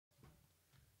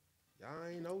Y'all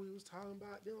ain't know we was talking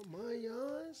about them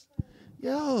munions.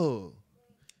 Yo,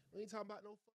 we ain't talking about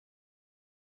no.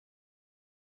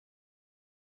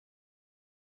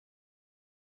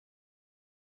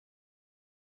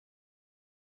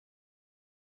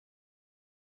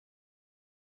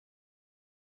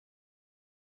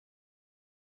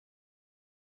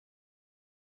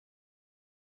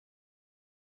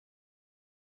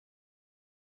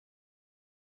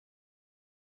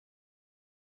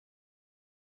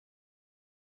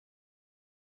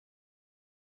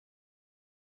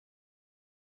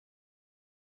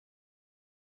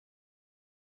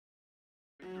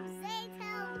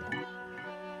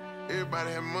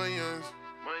 Everybody have munions.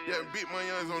 Yeah, big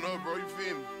munions on us, bro. You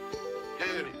feel me?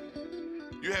 Yeah.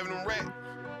 You having them rap?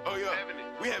 Oh, yeah.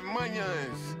 We have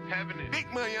munions. Big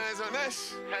munions on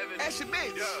us. That's your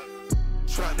bitch. Yeah.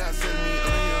 Trot out 70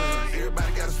 onions.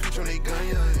 Everybody got a switch on they gun.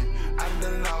 I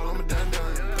done it all, I'm a done.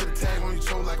 Put a tag on your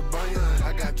toe like a bunion.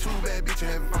 I got two bad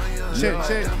bitches having fun.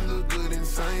 Check. I'm look good in the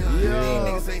sun. Yeah. These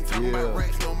niggas ain't talking about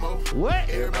racks no more. What?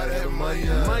 Everybody having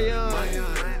munions.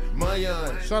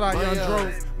 Munions. Shout out Young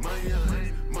Dro.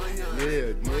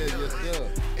 Yes,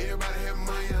 sir. Everybody have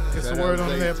munions. It's the Word on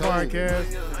the Net podcast.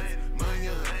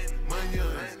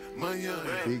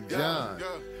 Big John.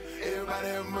 Everybody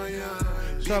have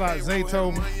munions. Shout out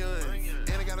Zayto.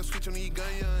 And I got a switch on these guns.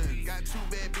 Got two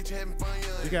bad bitches having fun.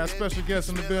 We got a special guest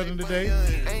in the building today.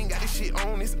 I ain't got this shit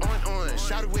on, it's on.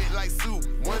 Shot it wet like soup,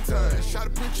 1 ton. Shot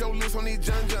it, put your lips on these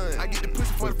John. I get the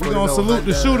pussy for the We're going to salute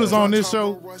the shooters on this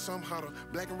show.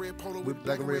 Black and red polo With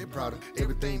black and red powder.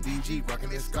 Everything DG, rockin'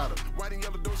 Escada. White and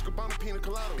yellow door, Scabana, Pina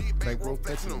Colada. Big Bankroll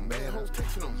flexing them, flexing 'em, man. man. Hoes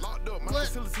texting them. Locked up, my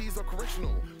facilities are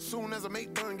correctional. Soon as I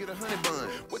make bun, get a honey bun.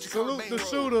 What you call Salute the bankroll?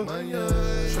 shooter.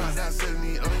 Tried out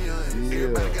 70 onions.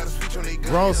 Everybody got a switch on they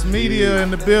gun. Ross Media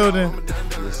in the building.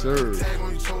 Yes, sir. Tag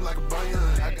on your toe like a bunion.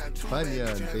 I got two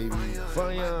Funyon, baby.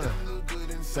 Funyon.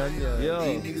 Sunyon.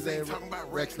 Yo. These niggas ain't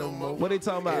racks no more. What they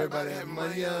talking about? Everybody have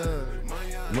money on.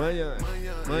 Munyon.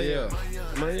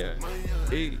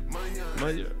 Hey.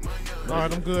 Munyon. All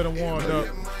right, I'm good and warmed up.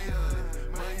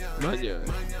 Munyon.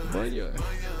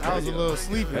 I was a little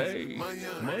sleepy. Hey.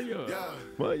 Munyon.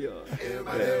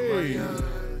 Hey.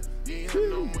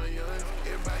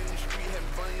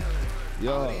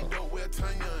 Yo.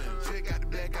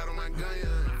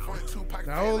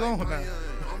 Now hold on now.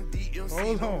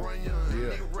 Hold on.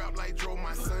 Yeah.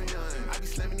 I be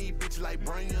slamming these bitches like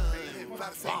Brian. Fly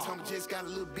the same time, just got a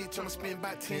little bitch. I'ma spend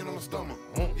about 10 on the stomach.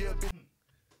 Yeah, bitch.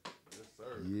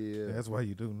 Yeah. That's why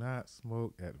you do not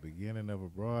smoke at the beginning of a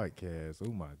broadcast.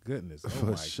 Oh my goodness. Oh For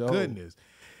my sure. goodness.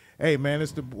 Hey man,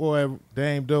 it's the boy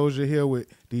Dame Doja here with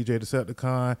DJ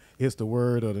Decepticon. It's the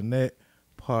Word of the Net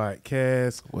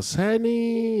podcast. What's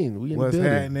happening? We in What's the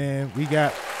building. happening? We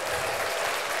got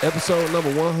Episode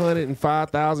number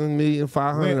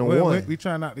 105,501. we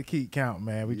try not to keep count,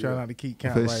 man. We try not to keep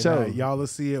count For right sure. now. Y'all will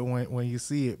see it when you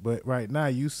see it. But right now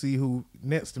you see who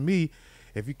next to me.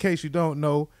 If in case you don't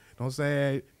know I'm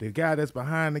saying, the guy that's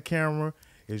behind the camera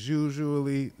is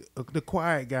usually the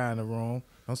quiet guy in the room.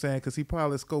 I'm saying, because he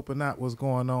probably scoping out what's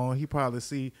going on. He probably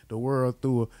see the world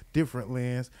through a different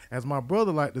lens. As my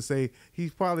brother like to say, he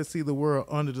probably see the world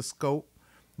under the scope.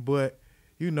 But,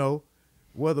 you know,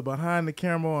 whether behind the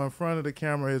camera or in front of the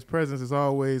camera, his presence is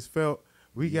always felt.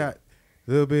 We got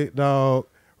Little Big Dog,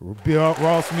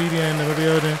 Ross Media in the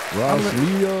building.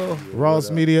 Ross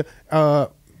Media.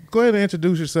 Go ahead and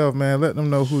introduce yourself, man. Let them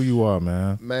know who you are,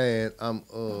 man. Man, I'm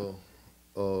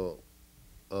one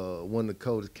of the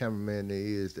coldest cameraman there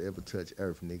is to ever touch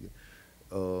Earth, nigga.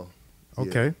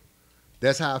 Okay. Yeah.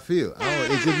 That's how I feel.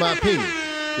 It's just my opinion.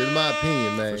 It's my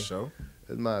opinion, man. For sure.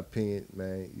 That's my opinion,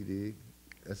 man. You dig?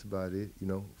 That's about it. You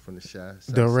know, from the South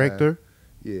Side. Director.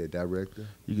 Yeah, director.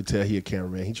 You can tell he a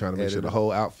cameraman. He trying to make sure Editor. the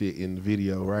whole outfit in the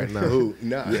video right now. Who?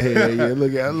 Nah. Yeah.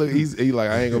 Look. He's like,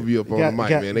 I ain't gonna be up on the mic,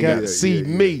 man. They got to see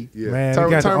me. Yeah. Man,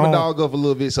 Turn he got my the dog up a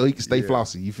little bit so he can stay Yeah.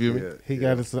 flossy. You feel me? Yeah.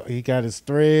 He got his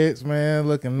threads, man,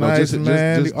 looking No, nice,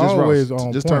 man. He always Ross.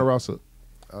 on Just point. turn Ross up.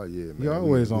 Oh yeah, man. You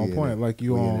always on in point, it. like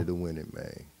you we on- in it to win it,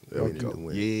 man. There We we in it go. to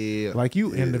win it. Yeah. Like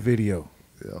you in the video.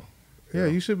 Yeah. Yeah,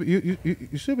 you should be.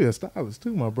 You should be a stylist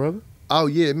too, my brother. Oh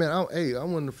yeah, man.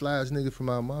 I'm one of the flyest niggas from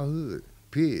out my hood.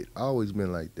 Period. Always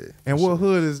been like that. And what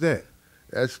hood is that?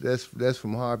 That's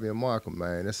from Harvey and Markham,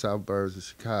 man. That's South Burbs of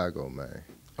Chicago, man.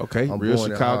 Okay, I'm real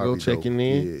born in Chicago Harvey, checking though.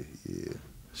 in. Yeah.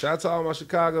 Shout out to all my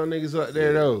Chicago niggas up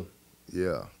there, though.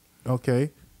 Yeah.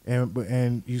 Okay,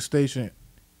 and you stationed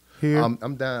here.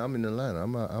 I'm down. I'm in Atlanta.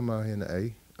 I'm out here in the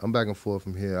A. I'm back and forth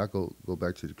from here. I go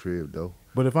back to the crib though.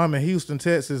 But if I'm in Houston,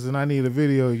 Texas, and I need a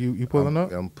video, you pulling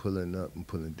up? I'm pulling up. I'm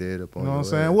pulling dead up on. You know what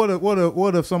I'm saying?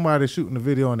 What if somebody's shooting the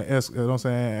video on the you know what I'm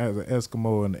saying, as an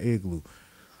Eskimo in the igloo,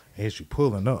 and you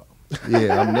pulling up?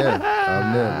 Yeah, I'm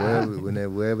there.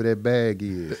 Wherever that bag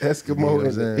is. The Eskimo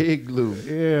in the igloo.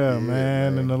 Yeah,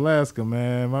 man. In Alaska,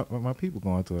 man. My people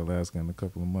going to Alaska in a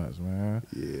couple of months, man.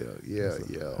 Yeah.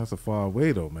 That's a far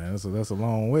way though, man. That's a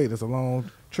long way. That's a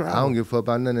long travel. I don't give a fuck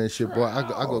about none of that shit, boy.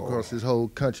 I go across this whole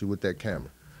country with that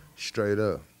camera, straight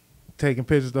up. Taking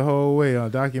pictures the whole way,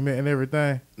 documenting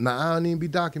everything. Nah, I don't even be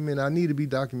documented. I need to be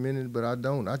documented, but I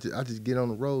don't. I just get on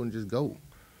the road and just go.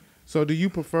 So do you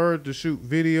prefer to shoot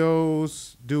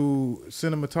videos, do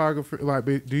cinematography, like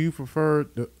do you prefer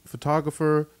the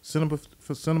photographer,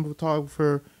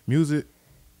 cinematographer, music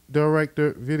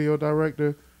director, video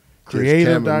director,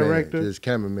 creative director? Just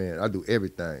cameraman. I do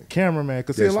everything. Cameraman,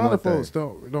 because see, a lot of folks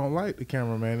don't like the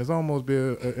cameraman. It's almost be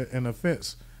an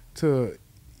offense to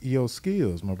your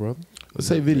skills, my brother. Let's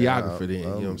say videographer then, you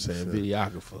know what I'm saying?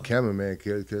 Videographer. Cameraman,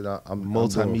 because I'm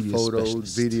multimedia doing photos,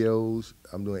 specialist. Videos.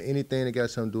 I'm doing anything that got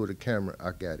something to do with the camera,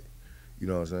 I got it. You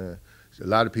know what I'm saying? So a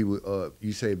lot of people,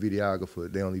 you say videographer,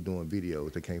 they only doing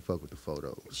videos. They can't fuck with the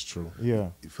photos. It's true. Yeah.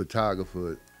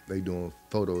 Photographer, they doing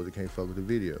photos, they can't fuck with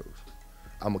the videos.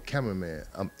 I'm a cameraman.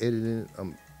 I'm editing,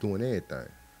 I'm doing everything.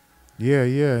 Yeah,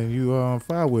 and you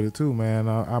fire with it too, man.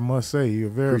 I must say, you're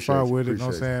very fire with it. You know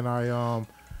what I'm saying?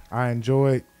 I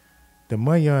enjoyed the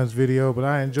Munyans video, but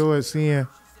I enjoyed seeing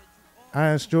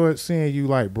you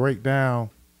like break down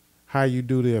how you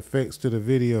do the effects to the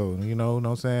video. You know what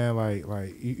I'm saying?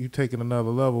 Like you taking another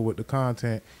level with the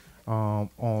content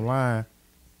online.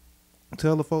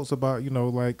 Tell the folks about,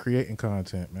 like creating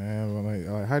content, man.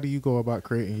 Like how do you go about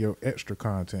creating your extra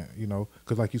content? You know,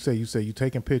 because like you say you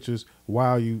taking pictures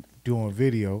while you doing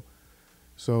video.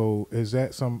 So is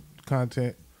that some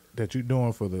content that you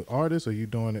doing for the artist, or you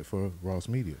doing it for Ross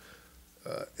Media?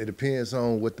 It depends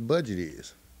on what the budget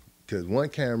is. Because one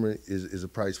camera is a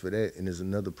price for that, and there's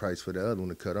another price for the other one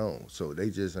to cut on. So they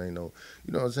just ain't no,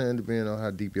 you know what I'm saying, depending on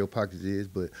how deep your pockets is.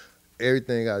 But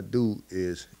everything I do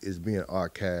is being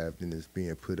archived and it's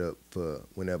being put up for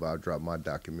whenever I drop my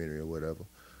documentary or whatever.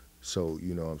 So,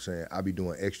 you know what I'm saying, I be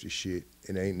doing extra shit,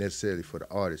 and it ain't necessarily for the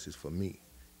artist, it's for me.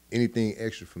 Anything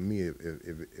extra for me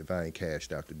if I ain't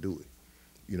cashed out to do it.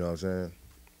 You know what I'm saying?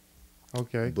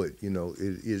 Okay. But,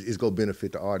 it's going to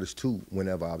benefit the artist, too,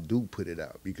 whenever I do put it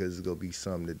out, because it's going to be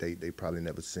something that they probably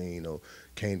never seen or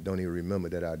don't even remember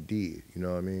that I did. You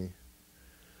know what I mean?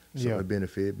 So it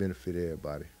benefit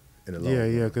everybody in the long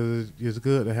run. Yeah, because it's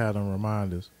good to have them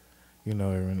reminders.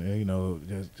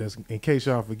 Just in case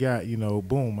y'all forgot,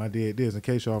 boom, I did this. In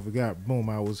case y'all forgot, boom,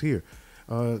 I was here.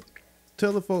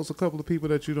 Tell the folks a couple of people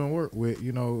that you don't work with,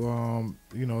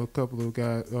 a couple of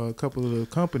guys, a couple of the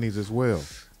companies as well.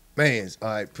 Man, all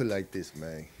right, put it like this,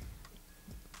 man.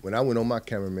 When I went on my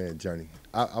cameraman journey,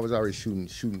 I was already shooting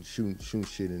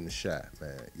shit in the shop,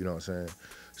 man. You know what I'm saying?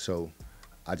 So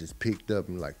I just picked up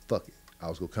and like, fuck it. I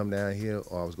was gonna come down here,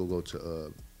 or I was gonna go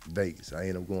to Vegas. I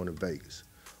ended up going to Vegas.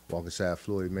 Walk inside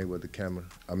Floyd Mayweather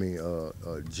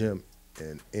gym,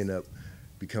 and end up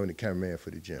becoming the cameraman for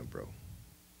the gym, bro.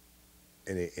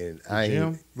 And I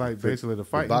gym, like basically the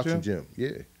fighting boxing gym,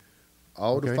 yeah.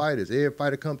 All the fighters, every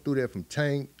fighter come through there, from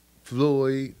Tank,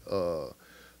 Floyd,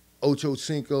 Ocho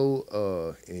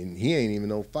Cinco, and he ain't even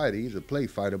no fighter. He's a play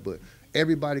fighter, but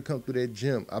everybody come through that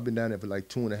gym. I've been down there for like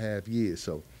 2.5 years,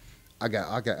 so I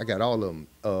got all of them.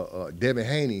 Devin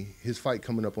Haney, his fight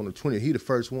coming up on the 20th. He the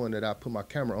first one that I put my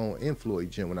camera on in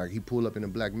Floyd gym when he pulled up in the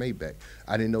black Maybach.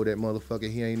 I didn't know that motherfucker.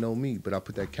 He ain't know me, but I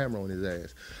put that camera on his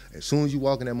ass. As soon as you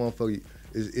walk in that motherfucker,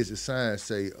 it's a sign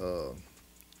say,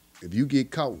 if you get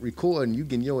caught recording, you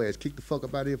getting your ass kicked the fuck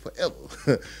up out of here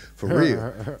forever. For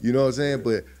real. You know what I'm saying?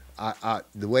 But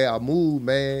the way I move,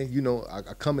 man,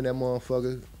 I come in that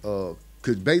motherfucker,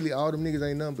 cause basically all them niggas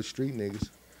ain't nothing but street niggas.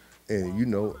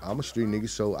 And I'm a street nigga,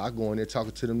 so I go in there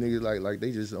talking to them niggas like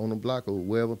they just on the block or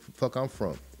wherever the fuck I'm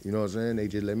from. You know what I'm saying? They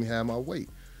just let me have my weight.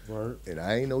 Right. And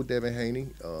I ain't no Devin Haney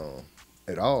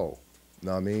at all.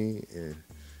 Know what I mean? And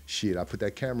shit, I put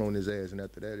that camera on his ass, and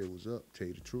after that it was up, tell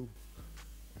you the truth.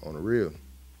 On the real.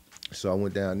 So I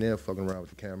went down there fucking around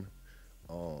with the camera.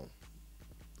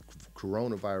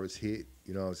 Coronavirus hit,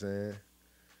 you know what I'm saying?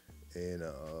 And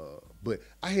but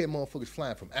I had motherfuckers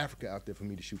flying from Africa out there for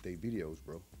me to shoot their videos,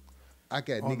 bro. I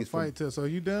got on niggas fight from... So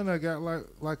you done I got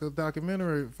like a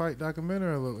documentary, fight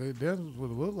documentary. That's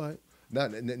what it looked like.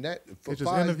 Not it's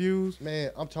just interviews? Man,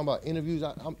 I'm talking about interviews.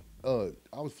 I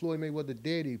was Floyd Mayweather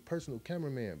daddy personal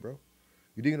cameraman, bro.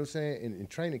 You dig what I'm saying? In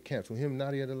training camps with him,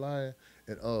 Nadia the Lion,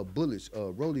 and Bullets,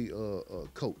 Rolly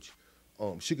coach,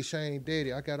 Sugar Shane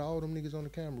Daddy. I got all them niggas on the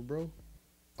camera, bro.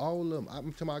 All of them.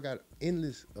 I'm talking about I got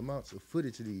endless amounts of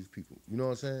footage of these people. You know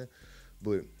what I'm saying?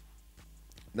 But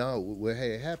now what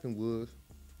had happened was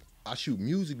I shoot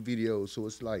music videos, so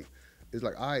it's like,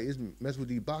 all right, it's mess with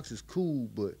these boxes, cool,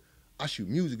 but I shoot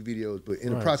music videos. But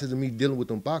in the process of me dealing with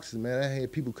them boxes, man, I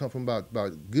had people come from about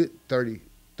good 30,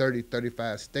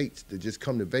 35 states to just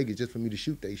come to Vegas just for me to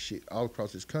shoot they shit all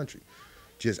across this country,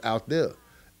 just out there.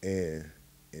 And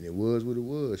it was what it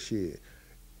was, shit.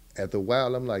 After a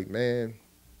while, I'm like, man,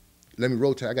 let me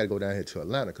rotate. I got to go down here to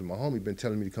Atlanta because my homie been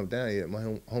telling me to come down here. My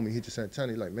homie hit to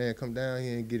Santana. He's like, man, come down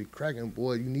here and get it cracking,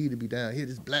 boy. You need to be down here.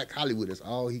 This Black Hollywood. That's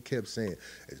all he kept saying.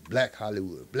 It's Black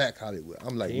Hollywood, Black Hollywood.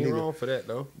 I'm like, ain't wrong for that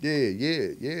though.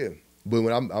 Yeah. But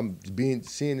when I'm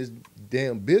seeing this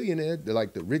damn billionaire,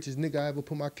 like the richest nigga I ever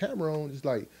put my camera on, it's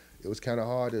like it was kind of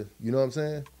hard to, you know what I'm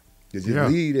saying? To just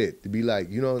lead it, to be like,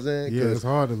 you know what I'm saying? Yeah, it's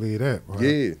hard to lead that, bro.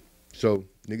 Yeah. So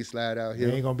nigga slide out here.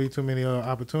 There ain't gonna be too many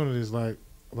opportunities like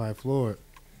Floyd.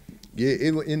 Yeah,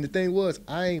 and the thing was,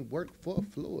 I ain't worked for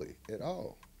Floyd at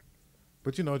all.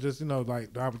 But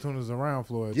like the opportunities around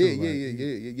Floyd.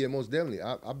 Yeah, most definitely.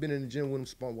 I've been in the gym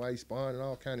with him while he sparring and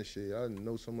all kind of shit. I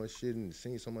know so much shit and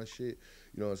seen so much shit.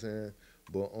 You know what I'm saying?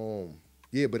 But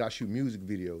but I shoot music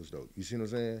videos though. You see what I'm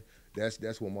saying?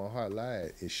 That's where my heart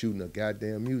lied, is shooting a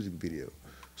goddamn music video.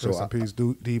 So rest in peace,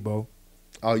 Debo.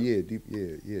 Oh yeah,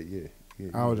 yeah.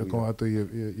 I was just going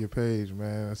through your page,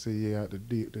 man. I see you out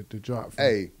the drop.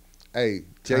 Hey,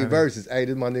 Jay Versus. Hey,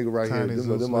 this is my nigga right here. This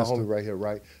is my homie right here,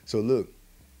 right? So look,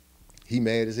 he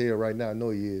mad as hell right now. I know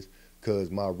he is, because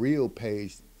my real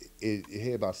page, it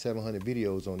had about 700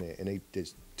 videos on there, and they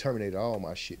just terminated all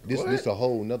my shit. This a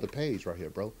whole nother page right here,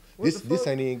 bro. This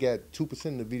ain't even got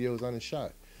 2% of the videos I done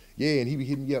shot. Yeah, and he be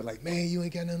hitting me up like, man, you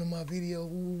ain't got none of my video.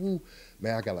 Woo, woo.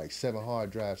 Man, I got like 7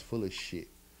 hard drives full of shit.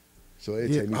 So it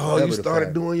take me forever you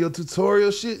started doing your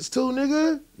tutorial shits too,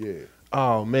 nigga? Yeah.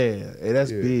 Oh man, hey,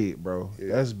 that's big, bro.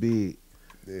 Yeah. That's big.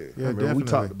 Yeah, we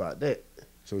talked about that.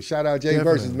 So shout out Jay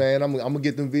Versus, man. I'm gonna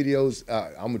get them videos.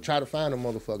 I'm gonna try to find them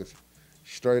motherfuckers.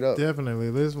 Straight up.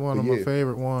 Definitely. This is one of my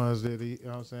favorite ones that you know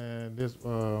what I'm saying? This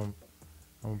I'm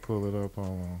gonna pull it up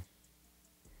on.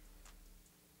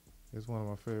 It's one of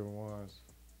my favorite ones.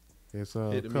 It's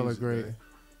color grading.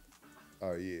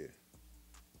 Oh yeah.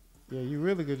 Yeah, you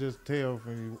really could just tell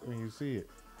when you see it.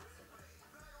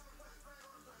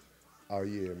 Oh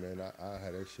yeah, man, I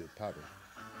had that shit popping.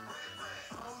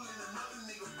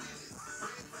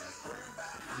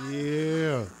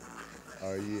 Yeah.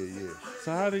 Oh yeah.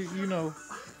 So how do you know?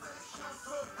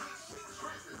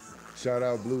 Shout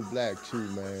out Blue Black too,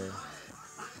 man.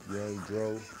 Young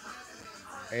Dro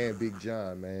and Big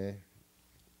John, man.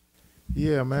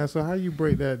 Yeah, man. So how you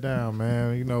break that down,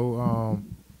 man? You know,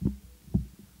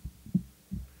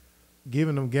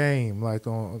 giving them game, like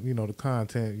on the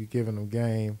content, you giving them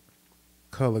game.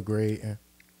 Color grading,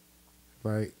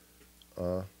 like,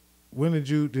 when did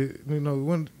you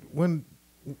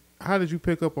how did you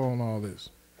pick up on all this?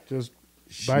 Just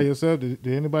by yourself? Did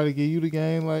anybody give you the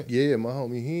game? Like, yeah, my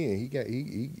homie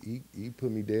he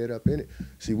put me dead up in it.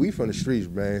 See, we from the streets,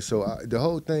 man. So the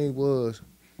whole thing was,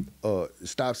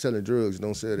 stop selling drugs,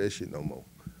 don't sell that shit no more.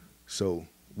 So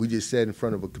we just sat in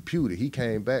front of a computer. He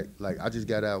came back, like I just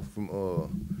got out from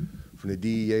the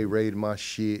DEA, raided my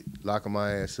shit, locking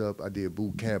my ass up. I did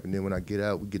boot camp, and then when I get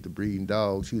out, we get to breeding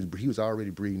dogs. He was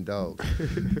already breeding dogs.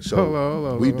 So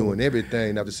hold on, doing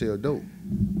everything not to sell dope.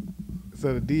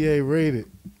 So the DA raided?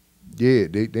 Yeah,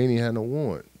 they didn't even have no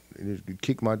warrant. They just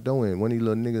kicked my door in. One of these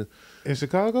little niggas. In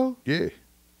Chicago? Yeah.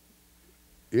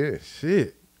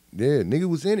 Shit. Yeah, nigga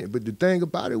was in it. But the thing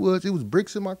about it was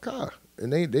bricks in my car.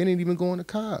 And they didn't even go in the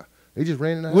car. They just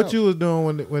ran in the house. What you was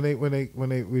doing when they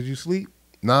was you sleep?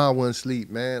 Nah, I wasn't sleep,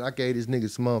 man. I gave this nigga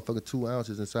some motherfucker 2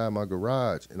 ounces inside my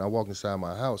garage, and I walked inside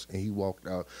my house, and he walked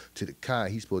out to the car.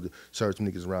 He's supposed to serve some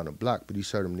niggas around the block, but he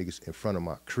served them niggas in front of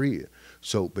my crib.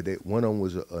 So, but one of them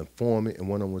was an informant, and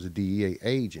one of them was a DEA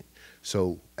agent.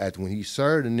 So, when he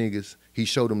served the niggas, he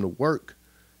showed them the work,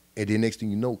 and then next thing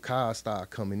you know, cars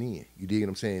start coming in. You dig what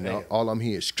I'm saying? All I'm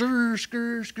hearing is skr,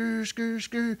 skr, skr, skr,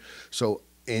 skr. So,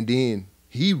 and then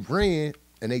he ran,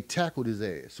 and they tackled his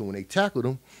ass. So when they tackled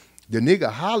him, the nigga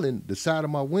hollering, the side of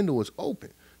my window was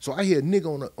open. So I hear a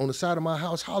nigga on the side of my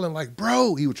house hollering like,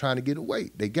 bro, he was trying to get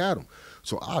away. They got him.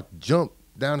 So I jumped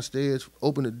down the stairs,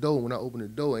 opened the door. When I opened the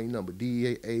door, ain't nothing but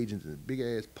DEA agents and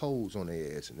big-ass poles on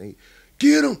their ass. And they,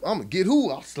 get him. I'm going to get who?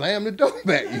 I'll slam the door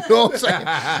back. You know what I'm saying?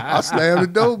 I slam the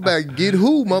door back. Get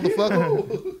who,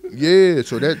 motherfucker? Yeah,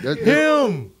 so that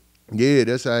him. Yeah,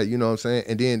 that's how, you know what I'm saying?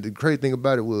 And then the crazy thing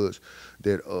about it was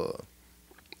that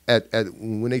at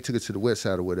when they took it to the west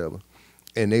side or whatever,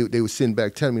 and they were sitting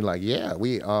back telling me like, yeah,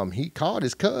 he called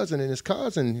his cousin, and his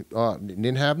cousin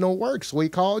didn't have no work, so he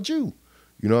called you.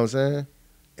 You know what I'm saying?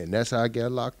 And that's how I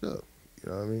got locked up. You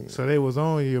know what I mean? So they was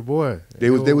on your boy. They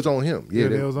was on him. Yeah,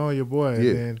 they was on your boy.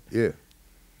 Yeah,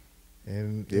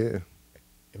 and then,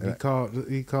 and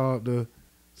he called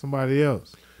somebody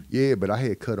else. Yeah, but I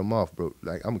had cut him off, bro.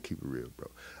 Like, I'm gonna keep it real, bro.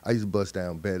 I used to bust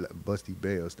these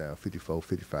bales down, 54,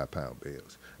 55-pound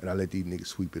bales, and I let these niggas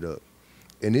sweep it up.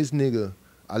 And this nigga,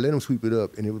 I let him sweep it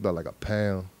up, and it was about like a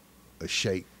pound a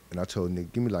shake. And I told the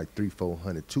nigga, give me like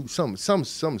 300-400,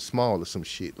 something small or some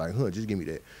shit. Like, just give me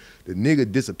that. The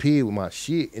nigga disappeared with my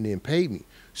shit and then paid me.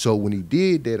 So when he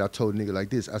did that, I told the nigga like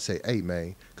this. I say, hey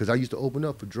man, because I used to open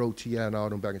up for Dro, T.I. and all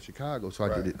them back in Chicago. So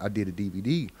I did a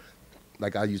DVD.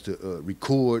 Like, I used to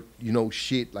record,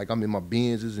 shit. Like, I'm in my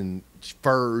Benzes and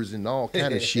furs and all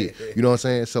kind of shit. You know what I'm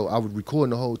saying? So I was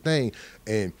recording the whole thing,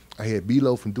 and I had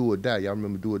B-Lo from Do or Die. Y'all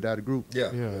remember Do or Die, the group?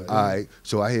 Yeah. All right.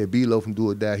 So I had B-Lo from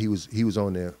Do or Die. He was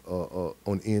on there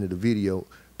on the end of the video.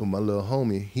 But my little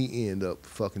homie, he ended up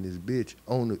fucking this bitch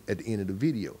at the end of the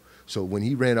video. So when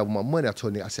he ran out with my money, I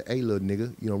told him, I said, hey, little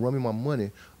nigga, run me my money.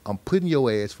 I'm putting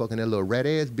your ass fucking that little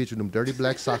rat-ass bitch with them dirty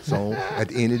black socks on at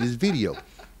the end of this video.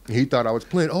 He thought I was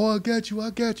playing. Oh, I got you.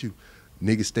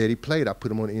 Nigga steady played. I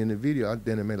put him on the end of the video. I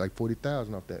then made like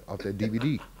 40,000 off that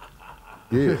DVD.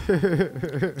 Yeah.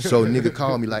 So nigga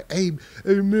called me like, hey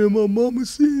man, my mama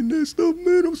seeing that stuff,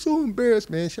 man. I'm so embarrassed,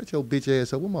 man. Shut your bitch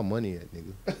ass up. Where my money at,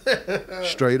 nigga?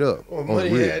 Straight up. Where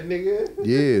money at, nigga?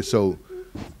 Yeah. So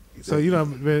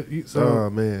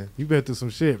man, you been through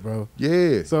some shit, bro.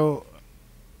 Yeah. So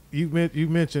you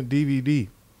mentioned DVD.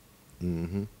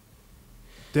 Mm-hmm.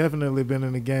 Definitely been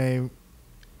in the game.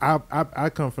 I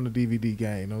come from the DVD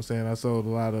game, you know what I'm saying? I sold a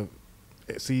lot of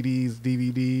CDs,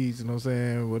 DVDs, you know what I'm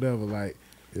saying, whatever, like.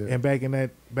 Yeah. And back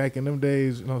in them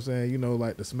days, you know what I'm saying,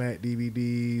 like the Smack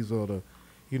DVDs or the,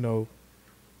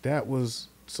 that was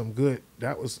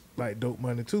like dope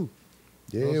money too.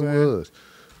 Yeah, it was.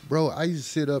 Bro, I used to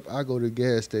sit up, I go to the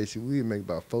gas station, we'd make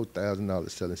about $4,000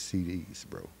 selling CDs,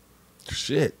 bro.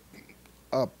 Shit.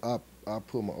 I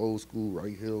put my old school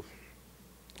right here.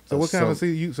 So what kind of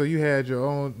CD? So you had your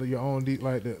own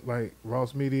like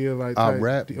Ross Media like I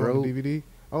rap, bro. DVD.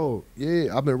 Oh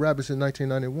yeah, I've been rapping since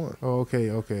 1991. Oh okay.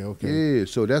 Yeah,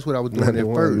 so that's what I was doing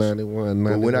at first. 91.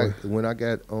 But when I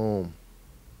got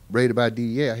rated by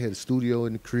DEA, I had a studio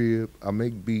in the crib. I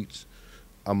make beats.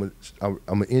 I'm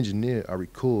an engineer. I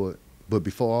record. But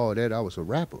before all that, I was a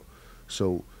rapper.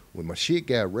 So when my shit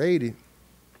got rated,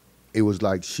 it was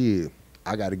like shit.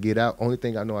 I got to get out. Only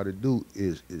thing I know how to do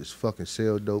is fucking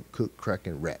sell dope, cook, crack,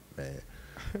 and rap, man.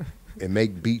 And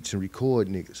make beats and record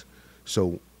niggas.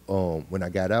 So when I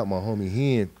got out, my homie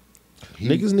Hen,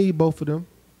 niggas need both of them.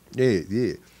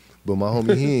 Yeah. But my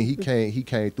homie Hen, he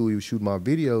came through. He was shooting my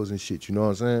videos and shit. You know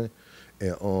what I'm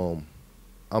saying? And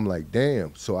I'm like,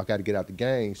 damn. So I got to get out the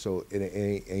game. So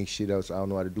it ain't shit else I don't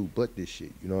know how to do but this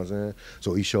shit. You know what I'm saying?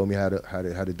 So he showed me how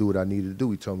to do what I needed to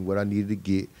do. He told me what I needed to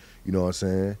get. You know what I'm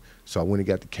saying? So I went and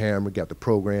got the camera, got the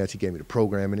programs. He gave me the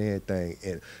program and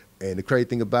everything. And the crazy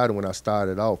thing about it, when I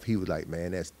started off, he was like,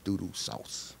 man, that's doo-doo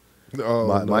sauce.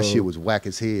 Oh, my shit was whack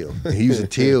as hell. And he used to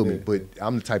tell me, but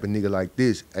I'm the type of nigga like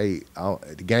this. Hey,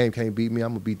 the game can't beat me. I'm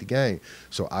going to beat the game.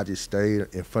 So I just stayed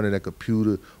in front of that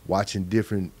computer watching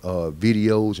different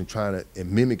videos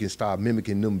and start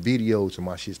mimicking them videos. So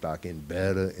my shit started getting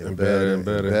better and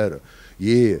better.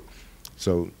 Yeah.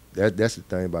 So that's the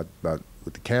thing about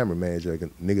with the camera, man. It's like a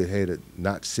nigga had to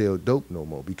not sell dope no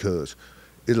more because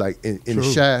it's like in the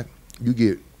shop, you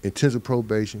get intensive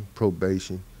probation,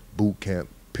 boot camp,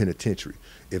 penitentiary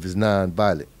if it's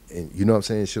non-violent, and you know what I'm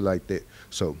saying, shit like that.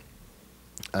 So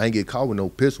I ain't get caught with no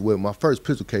pistol. Well, my first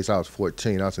pistol case, I was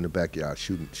 14. I was in the backyard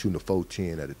shooting a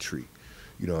 410 at a tree.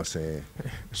 You know what I'm saying?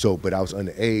 So, but I was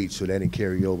underage, so that didn't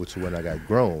carry over to when I got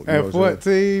grown. You at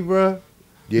 14, bro.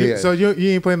 Yeah. So you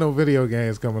ain't playing no video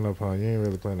games coming up, huh? You ain't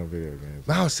really playing no video games.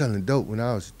 I was selling dope when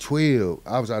I was 12.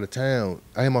 I was out of town.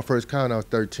 I had my first car when I was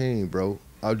 13, bro.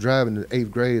 I was driving in the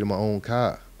 8th grade in my own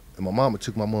car. And my mama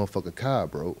took my motherfucking car,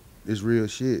 bro. It's real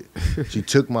shit. She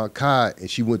took my car and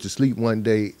she went to sleep one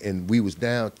day and we was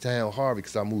downtown Harvey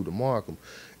because I moved to Markham.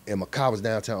 And my car was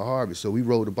downtown Harvey. So we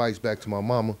rode the bikes back to my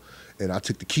mama and I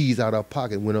took the keys out of her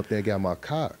pocket and went up there and got my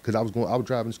car. Because I was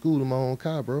driving to school in my own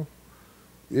car, bro.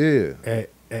 Yeah.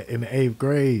 In the 8th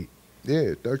grade.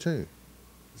 Yeah, 13.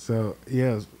 So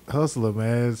yeah, hustler,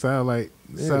 man. Sound like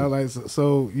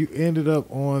so you ended up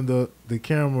on the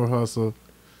camera hustle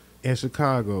in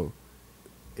Chicago,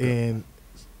 and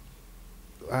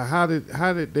how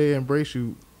did they embrace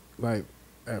you, like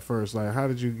at first? Like, how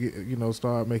did you get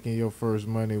start making your first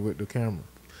money with the camera?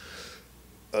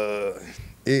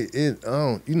 I'm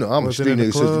a street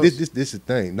nigga. So this is the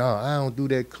thing. No, I don't do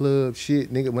that club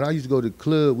shit, nigga. When I used to go to the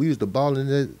club, we used to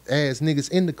ballin' ass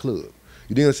niggas in the club.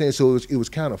 You know what I'm saying? So it was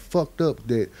kind of fucked up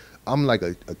that I'm like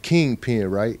a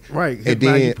kingpin, right? Right. And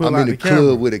then I'm in the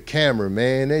club with a camera,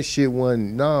 man. That shit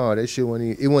wasn't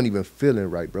even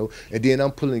feeling right, bro. And then I'm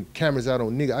pulling cameras out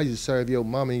on nigga. I used to serve your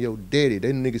mama and your daddy.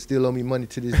 They niggas still owe me money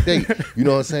to this day. You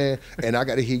know what I'm saying? And I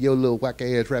got to hear your little whack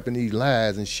ass rapping these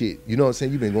lies and shit. You know what I'm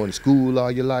saying? You been going to school all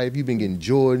your life. You been getting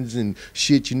Jordans and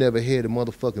shit. You never had a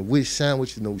motherfucking wish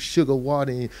sandwich, no sugar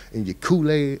water in your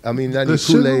Kool-Aid. I mean, not your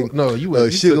Kool-Aid. No, you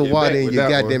sugar water in your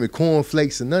goddamn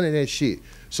cornflakes and none of that shit.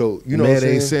 So you know what I'm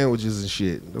saying? Sandwiches and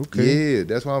shit. Okay. Yeah,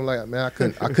 that's why I'm like, man,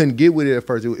 I couldn't get with it at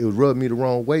first. It would rub me the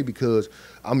wrong way because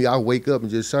I wake up and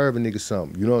just serve a nigga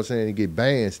something. You know what I'm saying? And get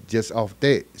banned just off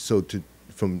that. So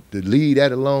from the lead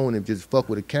that alone and just fuck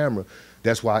with a camera,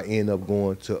 that's why I end up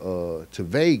going to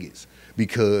Vegas.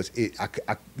 Because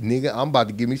nigga, I'm about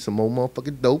to give me some more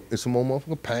motherfucking dope and some more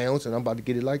motherfucking pounds, and I'm about to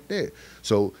get it like that.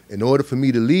 So in order for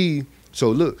me to leave, so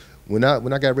look, when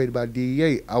I got raided by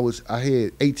DEA, I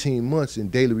had 18 months in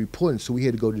daily reporting, so we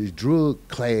had to go to this drug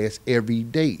class every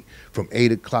day from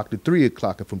 8 o'clock to 3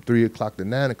 o'clock, and from 3 o'clock to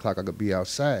 9 o'clock I could be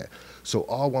outside. So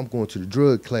all I'm going to the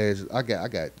drug classes, I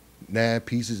got 9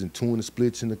 pieces and tuna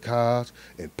splits in the cars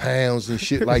and pounds and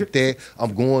shit like that.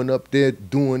 I'm going up there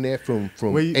doing that from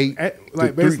 8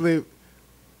 like basically 3.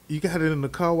 You got it in the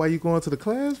car while you going to the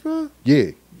class, bro?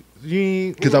 Yeah.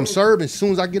 Because I'm serving. As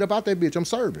soon as I get up out that bitch, I'm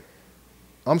serving.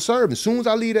 As soon as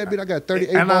I leave that bitch, I got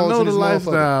 38 and balls in this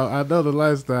motherfucker. I know the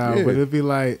lifestyle, yeah. But it'd be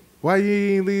like, why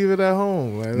you ain't leave it at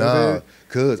home? Like, nah,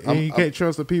 cause you can't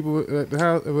trust the people at the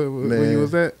house where you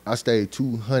was at. I stayed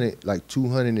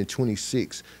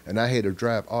 226, and I had to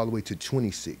drive all the way to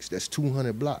 26. That's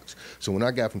 200 blocks. So when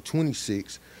I got from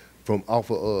 26, from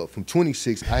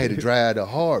 26, I had to drive to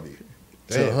Harvey.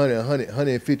 To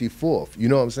 154th, you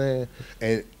know what I'm saying?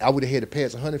 And I would have had to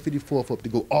pass 154th up to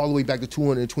go all the way back to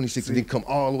 226 and then come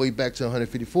all the way back to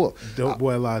 154th. Dope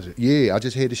boy logic. Yeah, I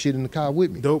just had the shit in the car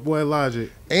with me. Dope boy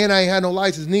logic. And I ain't had no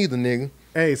license neither, nigga.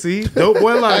 Hey, see? Dope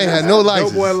boy logic. I ain't had no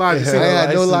license. Dope boy logic. I ain't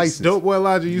had no license. Dope boy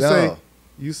logic,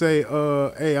 you say,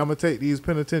 hey, I'm going to take these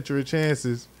penitentiary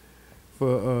chances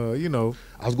for,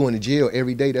 I was going to jail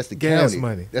every day. That's the gas county.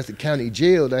 Money. That's the county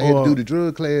jail that I had to do the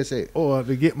drug class at. Or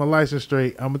to get my license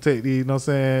straight, I'm going to take these, you know what I'm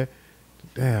saying?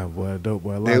 Damn, boy, dope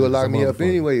boy. They would lock me up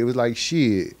anyway. It was like,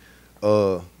 shit,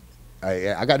 I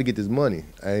got to get this money.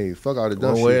 I ain't fuck all the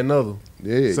dumb shit. One way or another.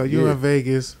 Yeah. So you in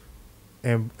Vegas,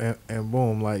 and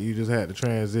boom, like you just had to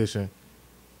transition,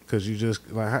 because you just,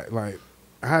 like,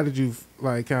 how did you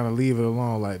like kind of leave it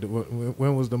alone? Like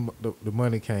when was the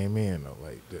money came in though?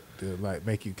 Like to like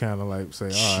make you kind of like say,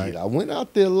 all right. I went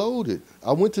out there loaded.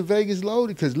 I went to Vegas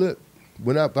loaded because look,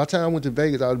 by the time I went to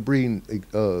Vegas, I was breeding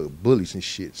bullies and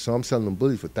shit. So I'm selling them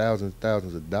bullies for thousands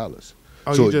of dollars.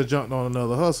 Oh, so you just jumped on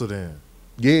another hustle then?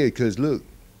 Yeah, because look,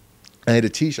 I had a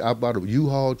t-shirt. I bought a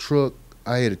U-Haul truck.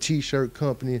 I had a t-shirt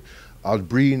company. I was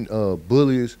breeding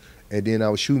bullies. And then I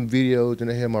was shooting videos, and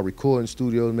I had my recording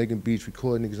studios, making beats,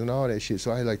 recording niggas and all that shit.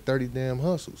 So I had like 30 damn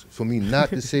hustles for me not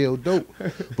to sell dope.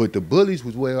 But the bullies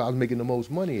was where I was making the most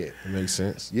money at. That makes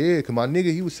sense. Yeah, because my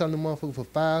nigga, he was selling the motherfucker for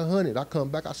 $500. I come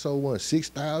back, I sold one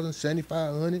 $6,000,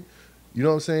 $7,500. You know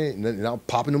what I'm saying? And I'm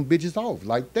popping them bitches off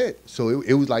like that. So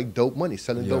it was like dope money,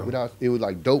 selling dope without, it was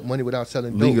like dope money without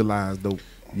selling dope. Legalized dope.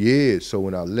 Yeah, so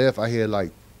when I left, I had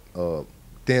like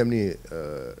damn near...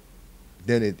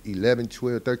 Then at 11,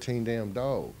 12, 13 damn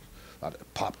dogs. I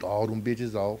popped all them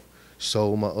bitches off.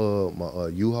 Sold my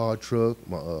U-Haul truck,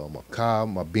 my car,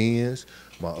 my Benz,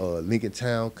 my Lincoln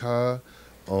Town car.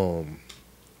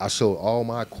 I sold all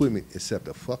my equipment except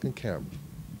the fucking camera,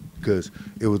 because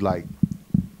it was like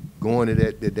going to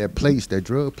that place, that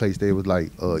drug place. They was like,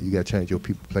 you gotta change your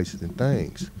people, places, and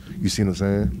things. You see what I'm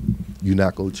saying? You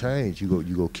not gonna change. You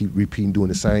go keep repeating doing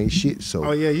the same shit. So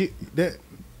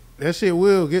that shit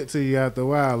will get to you after a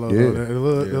while, though. Yeah. The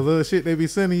little shit they be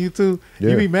sending you to,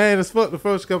 you be mad as fuck the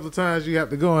first couple of times you have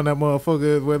to go in that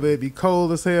motherfucker, whether it be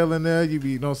cold as hell in there, you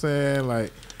be, you know what I'm saying,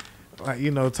 like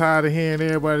tired of hearing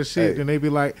everybody's shit, and they be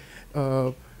like,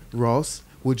 Ross,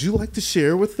 would you like to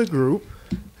share with the group?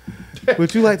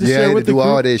 Would you like to share with the group,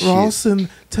 all that Ross, shit. And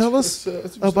tell us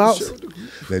about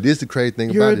now, this is the crazy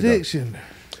thing your about addiction.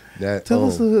 That, tell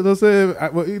us, you know what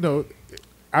I'm saying,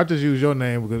 I just use your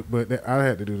name, but I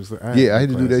had to do this. I had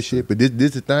to do that shit. But this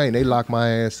is the thing. They locked my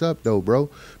ass up, though, bro.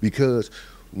 Because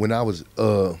when I was,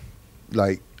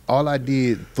 all I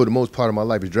did for the most part of my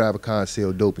life is drive a car and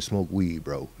sell dope and smoke weed,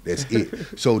 bro. That's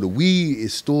it. So the weed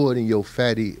is stored in your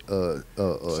fatty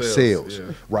cells,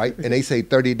 yeah. right? And they say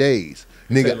 30 days.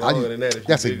 Nigga,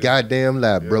 that's a goddamn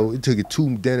lie, bro. It took it 2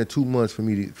 months for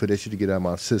that shit to get out of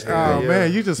my system. Oh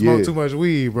man, you just smoked too much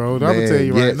weed, bro. I'm gonna tell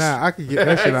you right now, I could get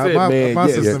that shit out of my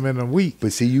system in a week.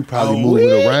 But see, you probably moving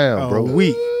around, bro. A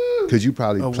week. Because you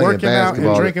probably playing working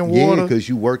basketball. Out and drinking water. Yeah, because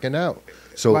you working out.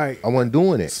 So like, I wasn't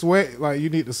doing it. Sweat, like you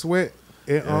need to sweat.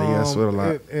 And, you gotta sweat a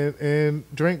lot. And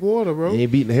drink water, bro. You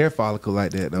ain't beating the hair follicle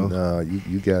like that, though. Nah,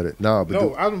 you got it. Nah,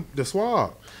 but I'm the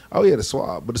swab. Oh, yeah, the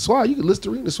swab. But the swab, you can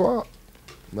Listerine the swab.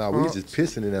 Nah, we just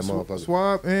pissing in that motherfucker.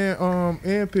 Swab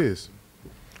and piss.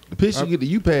 The piss you get the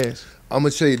U-Pass. I'm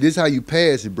gonna tell you, this how you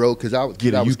pass it, bro, because I was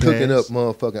cooking up,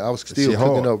 motherfucker. I was still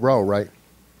cooking up raw, right?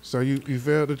 So you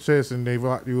failed the test and they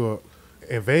locked you up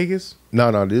in Vegas?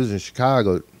 No, this was in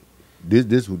Chicago. This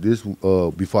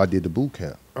before I did the boot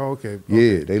camp. Oh, okay.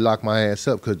 Yeah, they locked my ass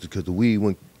up because the weed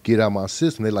wouldn't get out of my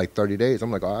system. They like 30 days.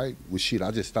 I'm like, all right, well shit,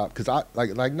 I just stopped because I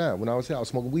like now when I was here, I was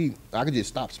smoking weed. I could just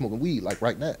stop smoking weed like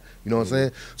right now. You know what I'm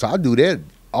saying? So I do that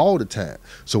all the time.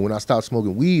 So when I stop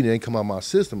smoking weed and it ain't come out of my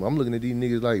system, I'm looking at these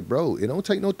niggas like, bro, it don't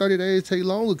take no 30 days, it take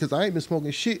longer because I ain't been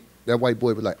smoking shit. That white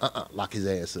boy be like, lock his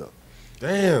ass up.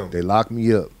 Damn. They lock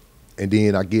me up, and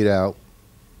then I get out.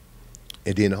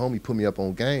 And then the homie put me up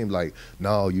on game like,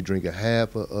 no, you drink a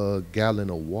half a gallon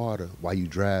of water while you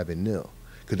driving now.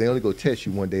 Because they only go test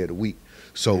you one day of the week.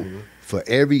 So in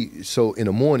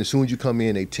the morning, as soon as you come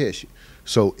in, they test you.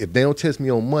 So if they don't test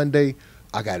me on Monday,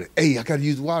 I gotta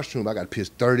use the washroom. I gotta piss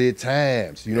 30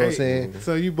 times. You know what I'm saying?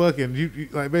 So you bucking, you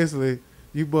like basically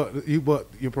you buck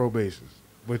your probation.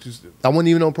 But I wasn't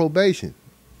even on probation.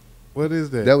 What is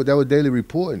that? That was daily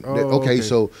reporting. Oh, okay,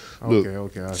 so look,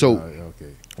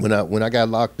 okay. When I got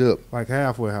locked up, like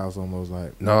halfway house almost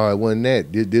like. No, it wasn't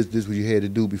that. This what you had to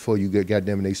do before you got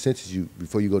goddamn and they sentence you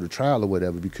before you go to trial or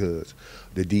whatever because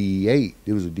the DEA,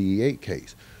 it was a DEA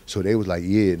case. So they was like,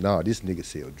 yeah, nah, this nigga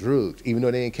sell drugs. Even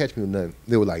though they didn't catch me with nothing,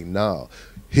 they were like, nah,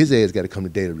 his ass got to come to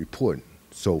daily reporting.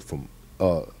 So from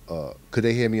cause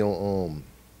they had me on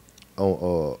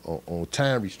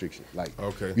time restriction. Like,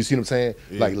 okay, you see what I'm saying?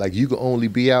 Yeah. Like you can only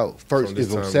be out first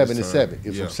is from 7 to 7.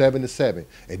 It's from 7 to 7,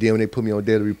 and then when they put me on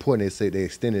daily reporting, they say they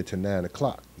extended it to 9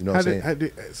 o'clock. You know what I'm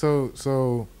saying?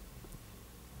 So,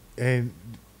 and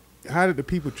how did the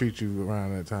people treat you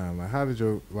around that time? Like, how did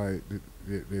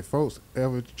did folks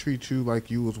ever treat you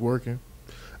like you was working?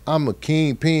 I'm a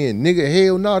kingpin, nigga.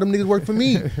 Hell no, them niggas work for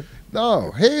me.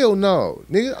 No, hell no,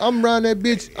 nigga. I'm around that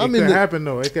bitch. It could happen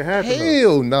though. It could happen.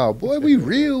 Hell no, boy. We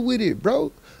real with it,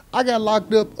 bro. I got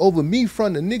locked up over me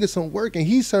fronting the nigga some work, and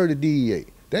he served the DEA.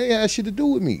 They ain't had shit to do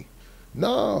with me.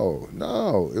 No,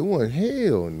 it wasn't.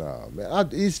 Hell no, man.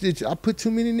 I put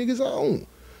too many niggas on.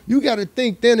 You got to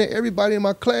think then that everybody in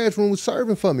my classroom was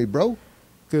serving for me, bro.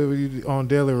 Cause you on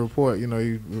daily report,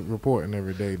 you reporting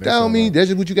every day. That don't mean that's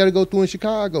just what you got to go through in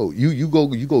Chicago. You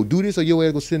go do this or your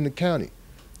ass go sit in the county.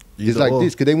 It's like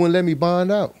this, because they wouldn't let me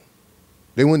bond out.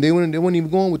 They weren't even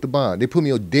going with the bond. They put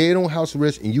me dead on house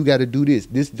arrest, and you got to do this.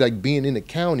 This is like being in the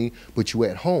county, but you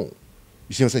at home.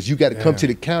 You see what I'm saying? You got to come to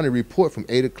the county report from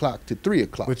 8 o'clock to 3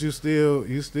 o'clock. But you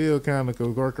still kind of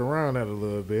could work around that a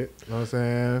little bit. You know what I'm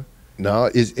saying?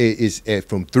 No, it's at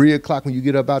from 3 o'clock when you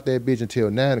get up out that bitch until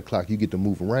 9 o'clock, you get to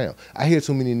move around. I hear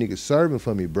so many niggas serving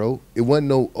for me, bro. It wasn't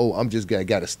no, I'm just got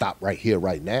to stop right here,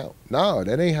 right now. No,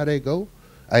 that ain't how they go.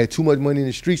 I had too much money in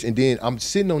the streets, and then I'm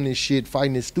sitting on this shit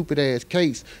fighting this stupid ass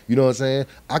case. You know what I'm saying?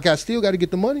 I still got to get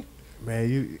the money.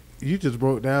 Man, you just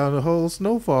broke down the whole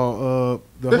Snowfall.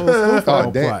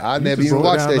 Snowfall plot. I never even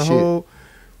watched that shit.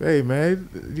 Hey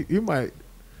man, you might.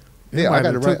 Yeah, I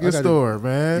got to write your story,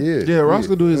 man. Yeah, Ross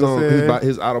gonna do his own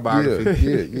his autobiography.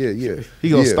 Yeah. He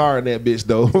gonna star in that bitch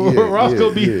though. Ross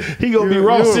gonna be he gonna be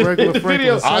Ross in the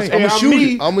video.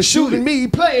 I'm shooting me,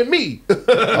 playing me.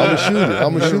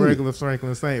 I'm a shooter. Regular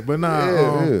Franklin Saint, but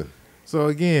nah. So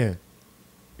again,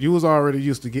 you was already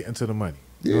used to getting to the money.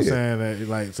 You know what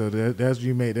I'm saying? That's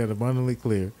you made that abundantly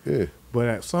clear. Yeah. But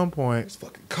at some point, it's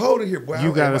fucking cold in here, boy.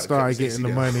 You gotta start getting the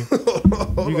money.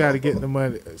 You gotta get the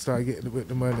money. Start getting with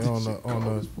the money on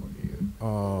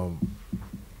the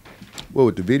What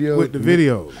with the videos? With the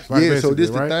videos. Yeah. So this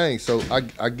the thing. So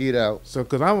I get out. So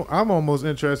because I'm almost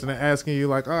interested in asking you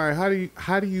like, all right,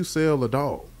 how do you sell a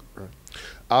dog?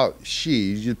 Oh shit!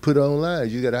 You just put it online.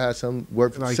 You gotta have something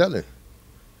worth selling.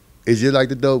 It's just like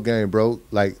the dope game, bro.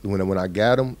 Like when I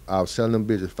got them, I was selling them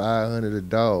bitches $500 a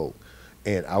dog,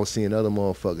 and I was seeing other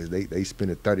motherfuckers. They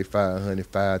spending $3,500,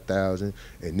 $5,000,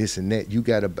 and this and that. You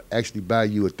gotta actually buy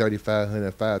you a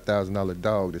 $3,500, $5,000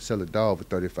 dog to sell a dog for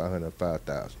 $3,500,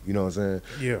 $5,000. You know what I'm saying?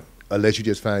 Yeah. Unless you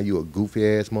just find you a goofy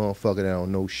ass motherfucker that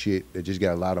don't know shit, that just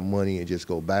got a lot of money and just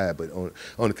go bad. But on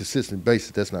a consistent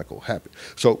basis, that's not gonna happen.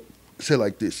 So say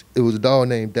like this: it was a dog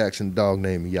named Dax and a dog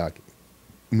named Miyagi,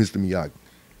 Mr. Miyagi.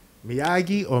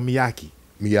 Miyagi or Miyaki?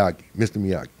 Miyagi, Mr.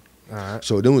 Miyagi. All right.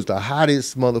 So them was the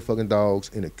hottest motherfucking dogs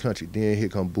in the country. Then here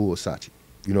come Bullsachi.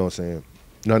 You know what I'm saying?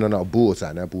 No,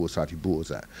 Bullseye, not Bullsachi,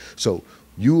 Bullseye. So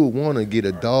you would want to get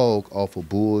a dog off of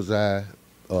Bullseye,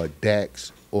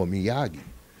 Dax, or Miyagi.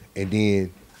 And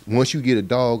then once you get a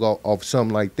dog off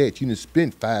something like that, you can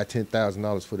spend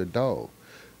 $5,000-$10,000 for the dog.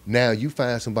 Now you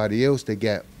find somebody else that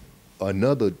got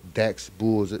another Dax,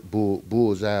 Bullseye,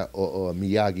 or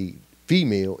Miyagi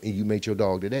female, and you make your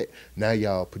dog to that. Now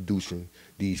y'all producing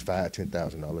these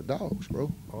 $5,000-$10,000 dogs,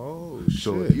 bro. Oh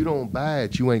So shit. if you don't buy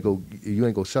it, you ain't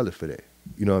go sell it for that.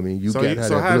 You know what I mean? You So, got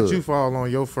so that how blood. did you fall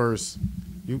on your first?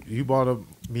 You bought a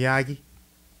Miyagi?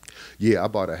 Yeah, I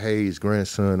bought a Hayes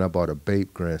grandson. I bought a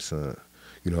Bape grandson.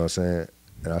 You know what I'm saying?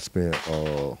 And I spent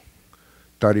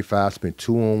 35. I spent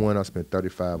 2 on one. I spent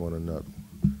 35 on another.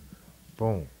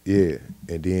 Boom. Yeah,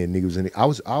 and then niggas in the, I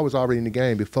was already in the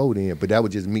game before then, but that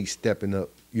was just me stepping up.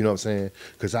 You know what I'm saying?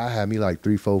 Because I had me like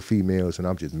 3-4 females, and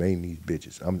I'm just making these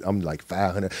bitches. I'm like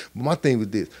 500. But my thing was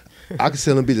this: I could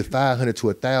sell them bitches 500 to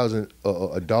 1,000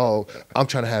 a dog. I'm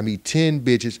trying to have me 10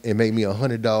 bitches and make me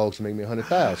 100 dogs and make me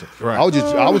 100,000. Right.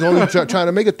 I was only trying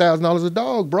to make $1,000 a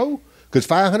dog, bro. Because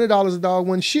 $500 a dog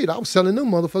wasn't shit. I was selling them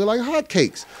motherfuckers like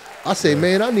hotcakes. I said,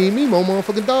 man, I need me more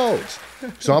motherfucking dogs.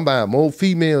 So I'm buying more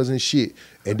females and shit.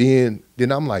 And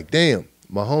then I'm like, damn,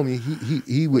 my homie,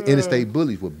 he with Interstate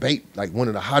Bullies with Bape, like one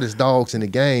of the hottest dogs in the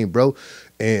game, bro.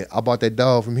 And I bought that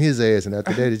dog from his ass, and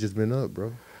after that, it's just been up,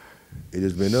 bro. It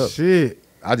just been up. Shit.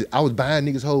 I was buying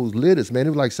niggas' hoes litters, man.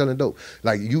 It was like selling dope.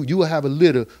 Like you would have a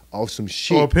litter off some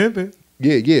shit. Or pimping.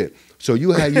 Yeah. So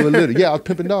you had you a litter. Yeah, I was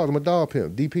pimping dogs. I'm a dog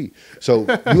pimp, DP. So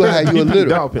you had you a litter.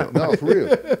 Dog pimp. No, for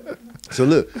real. So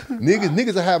look,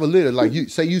 niggas will have a litter. Like you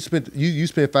say you spent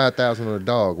 $5,000 on a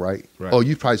dog, right? Right. Or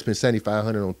you probably spent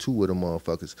 $7,500 on 2 of them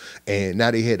motherfuckers. And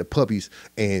now they had the puppies,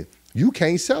 and you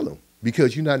can't sell them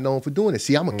because you're not known for doing it.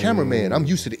 See, I'm a cameraman. I'm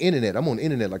used to the internet. I'm on the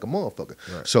internet like a motherfucker.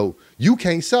 Right. So you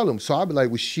can't sell them. So I'll be like,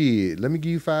 well, shit, let me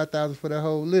give you $5,000 for that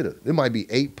whole litter. It might be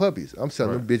 8 puppies. I'm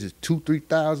selling them bitches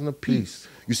 $2,000-$3,000 a piece.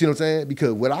 You see what I'm saying?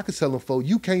 Because what I could sell them for,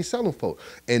 you can't sell them for.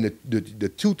 And the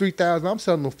 $2,000-$3,000 I'm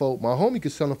selling them for, my homie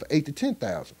could sell them for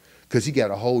 $8,000-$10,000. Because he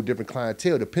got a whole different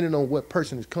clientele, depending on what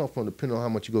person it's come from, depending on how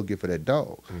much you go get for that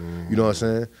dog. You know what I'm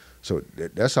saying? So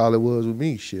that's all it was with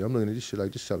me. Shit, I'm looking at this shit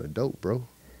like just selling dope, bro.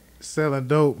 Selling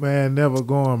dope, man. Never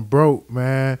going broke,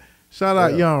 man. Shout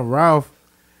out Young Ralph.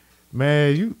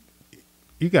 Man,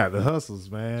 you got the hustles,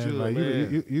 man. Sure, like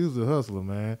man. you's a hustler,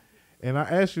 man. And I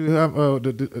asked you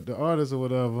the artist or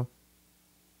whatever,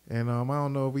 and I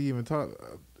don't know if we even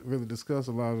really discuss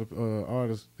a lot of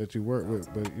artists that you work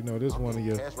with, but you know this one of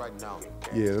your.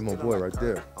 Yeah, that's my boy right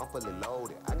there.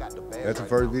 That's the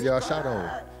first video I shot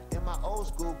on.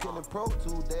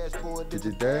 Did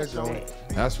your dash on?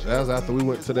 That was after we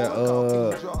went to that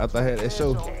after I had that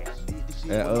show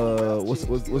at what's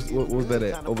that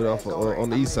at over there on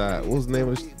the east side? What was the name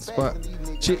of the spot?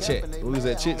 Chit Chat. We was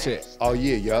at Chit Chat. Oh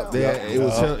yeah, yup. It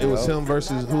was him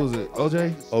versus who was it?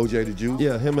 OJ? OJ the Juice.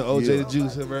 Yeah, him and OJ the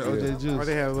Juice. Him and OJ the Juice. Or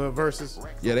they had a little verses.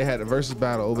 Yeah, they had the versus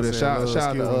battle over there. Shout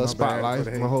out to Spotlight,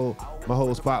 my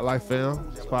whole Spotlight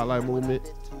fam, Spotlight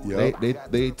movement. Yep.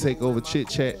 They take over Chit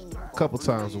Chat a couple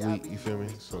times a week. You feel me?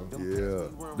 So Yeah.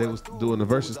 they was doing the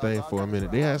versus thing for a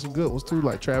minute. They had some good ones too,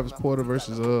 like Travis Porter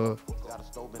versus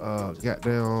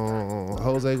goddamn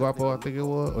Jose Guapo, I think it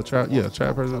was. Or Travis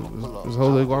was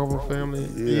Jose Guapo family.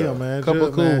 Yeah, man. Couple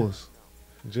Jug, cool man. ones.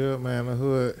 Jug, man, the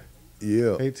hood.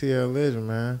 Yeah. ATL legend,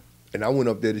 man. And I went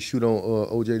up there to shoot on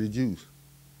OJ the Juice.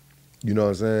 You know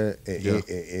what I'm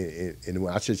saying? And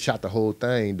when I just shot the whole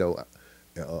thing though,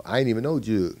 I ain't even know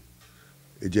Jug.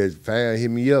 It just fan hit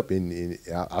me up and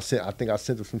I think I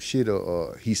sent him some shit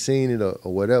or he seen it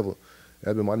or whatever.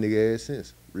 That been my nigga ass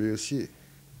since. Real shit.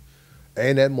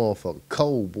 And that motherfucker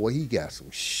cold boy, he got some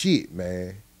shit,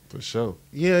 man. For sure.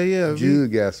 Yeah.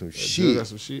 Jug got some shit. Jug got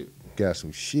some shit. Got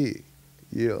some shit.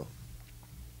 Yeah.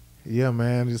 Yeah,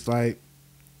 man. It's like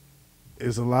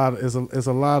it's a lot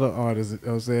of artists.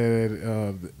 I'm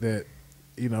saying that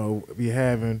you know be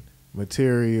having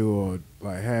material or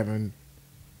like having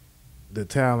the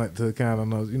talent to kind of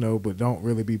know, you know, but don't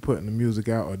really be putting the music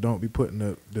out or don't be putting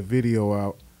the video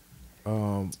out.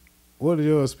 What are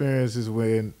your experiences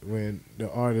when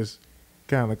the artists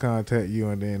kind of contact you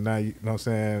and then now you know what I'm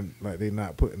saying, like they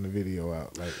not putting the video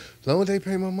out? Like As long as they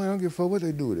pay my money, I don't give a fuck what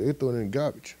they do with it. They throw it in the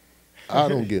garbage. I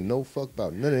don't give no fuck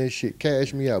about none of that shit.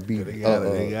 Cash me out. Be they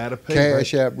gotta pay,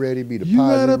 cash app ready. Be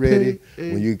deposit ready.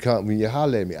 When you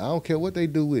holler at me, I don't care what they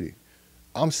do with it.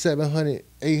 I'm 700,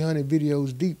 800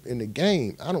 videos deep in the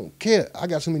game. I don't care. I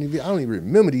got so many videos. I don't even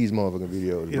remember these motherfucking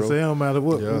videos, bro. Yes, it don't matter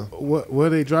what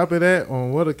they drop it at,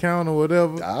 on what account or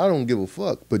whatever. I don't give a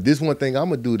fuck. But this one thing I'm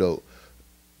going to do, though,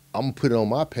 I'm going to put it on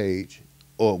my page,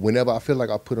 or whenever I feel like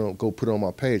I go put it on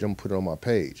my page, I'm going to put it on my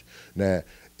page. Now,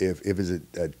 if it's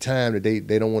a time that they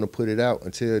don't want to put it out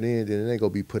until then it ain't going to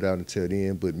be put out until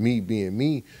then. But me being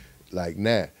me, like,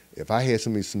 nah. If I had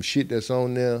some shit that's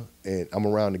on there and I'm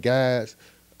around the guys,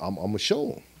 I'm going to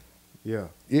show them. Yeah.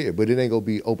 Yeah, but it ain't going to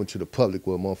be open to the public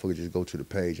where motherfuckers just go to the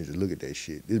page and just look at that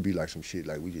shit. It'd be like some shit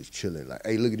like we just chilling. Like,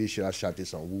 hey, look at this shit. I shot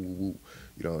this on woo, woo, woo.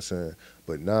 You know what I'm saying?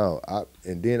 But now, I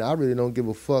really don't give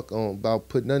a fuck about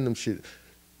putting none of them shit.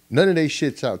 None of they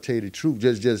shits out, tell you the truth.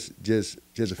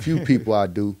 Just a few people I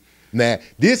do. Now,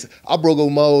 I broke up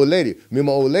with my old lady. Me and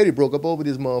my old lady broke up over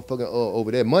this motherfucking,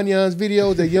 over that Munion's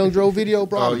video, that Young Dro video,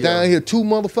 bro. I was down here 2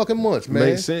 motherfucking months, man.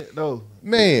 Makes sense, though.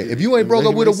 Man, if you ain't broke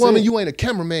up with a woman, you ain't a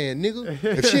cameraman, nigga.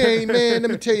 If she ain't, man,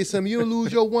 let me tell you something. You don't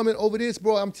lose your woman over this,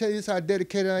 bro. I'm telling you this how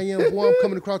dedicated I am. Boy, I'm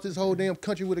coming across this whole damn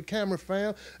country with a camera,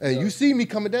 fam. And you see me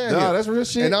coming down here. That's real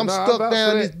shit. And I'm stuck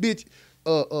down this bitch.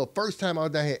 First time I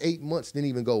was down here 8 months, didn't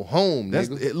even go home,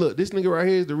 nigga. Look, this nigga right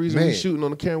here is the reason we shooting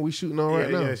on the camera we shooting on right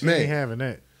now. Yeah, she ain't having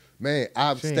that. Man,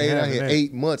 I've stayed out here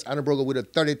 8 months. I done broke up with her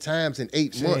 30 times in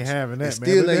 8 months. Ain't having that, and man.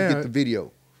 Still ain't get the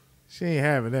video. She ain't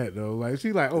having that though. Like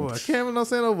she like over a camera, no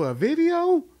saying over a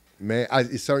video. Man,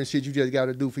 it's certain shit you just got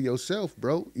to do for yourself,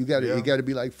 bro. You got to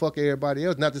be like fuck everybody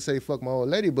else. Not to say fuck my old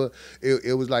lady, but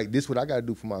it was like this what I got to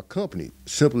do for my company.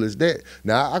 Simple as that.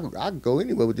 Now I can go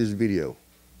anywhere with this video,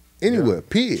 anywhere.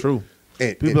 Period. True.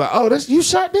 And people like, oh, that's you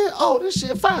shot that. Oh, this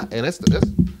shit fine. And that's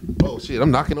oh shit,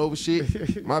 I'm knocking over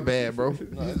shit. My bad, bro.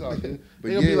 No, it's all good. But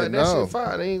they gonna be like that shit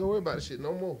fine. They ain't gonna worry about the shit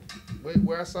no more.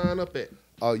 Where I sign up at?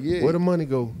 Oh yeah. Where the money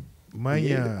go?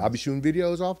 I be shooting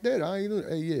videos off that. I ain't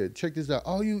hey yeah, check this out.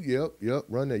 Oh yep,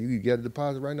 run that. You get a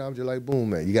deposit right now. I'm just like boom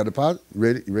man. You got a deposit? You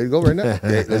ready to go right now?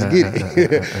 Yeah, let's get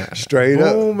it. Straight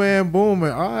up. Boom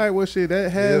man. All right, well shit,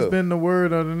 that has been the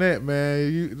word on the net,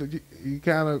 man. You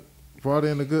kind of brought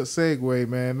in a good segue,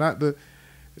 man. Not the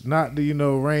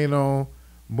rain on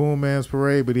Boom Man's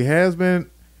parade, but he has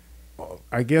been,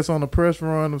 I guess, on a press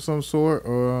run of some sort.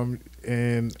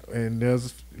 And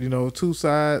there's 2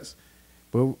 sides,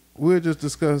 but we'll just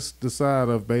discuss the side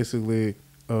of basically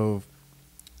of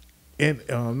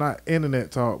not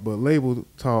internet talk, but label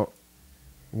talk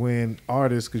when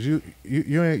artists, because do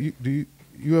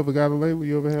you ever got a label?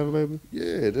 You ever had a label?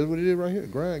 Yeah, that's what it is right here.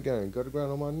 Grind gang, got the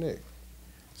grind on my neck.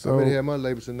 So I had my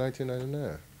label since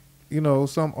 1999.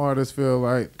 Some artists feel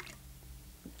like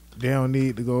they don't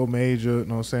need to go major, you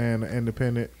know what I'm saying,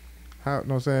 independent. How, you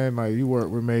know what I'm saying? Like, you work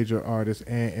with major artists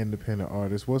and independent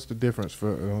artists. What's the difference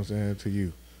for, you know what I'm saying, to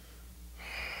you?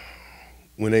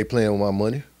 When they playing with my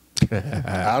money.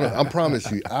 I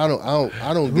promise you, I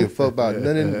don't give a fuck about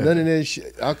none of that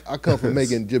shit. I come from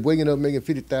waking up making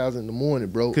 50,000 in the morning,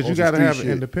 bro. Because you gotta have an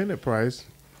independent price.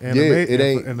 And it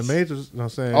ain't. And the majors, you know what I'm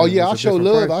saying? Oh yeah, I show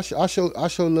love. I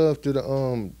show love to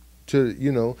the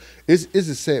it's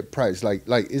a set price. Like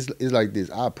it's like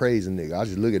this. I praise a nigga. I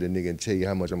just look at a nigga and tell you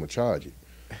how much I'm gonna charge you.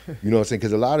 You know what I'm saying?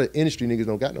 Because a lot of industry niggas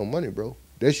don't got no money, bro.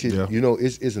 That shit,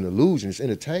 it's an illusion. It's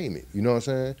entertainment. You know what I'm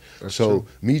saying? That's true.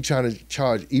 Me trying to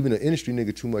charge even an industry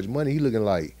nigga too much money, he looking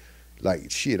like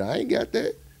shit. I ain't got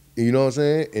that. You know what I'm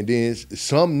saying? And then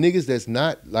some niggas that's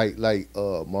not like my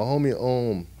homie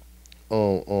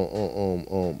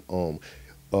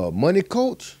Money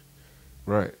Coach.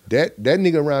 Right. That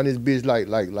nigga around this bitch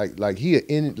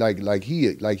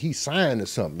like he signed or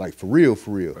something, like for real.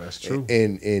 That's true.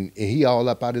 And he all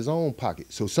up out his own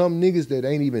pocket. So some niggas that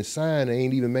ain't even signed,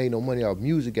 ain't even made no money off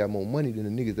music, got more money than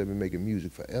the niggas that been making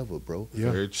music forever, bro.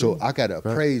 Yeah. So I gotta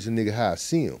appraise the nigga how I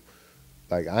see him.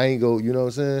 Like I ain't go, you know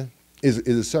what I'm saying? It's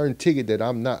a certain ticket that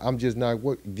I'm just not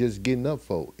just getting up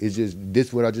for. It's just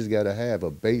this what I just gotta have,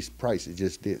 a base price. It's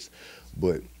just this.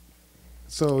 But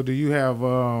so do you have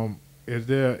is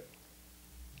there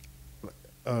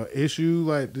issue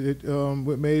like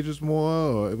with majors more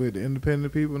or with the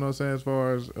independent people? You know what I'm saying? As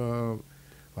far as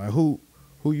like who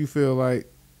you feel like,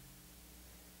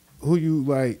 who you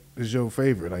like is your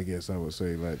favorite? I guess I would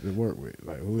say like to work with,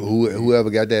 like whoever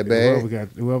got that bag.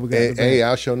 Whoever got the bag. Hey,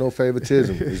 I show no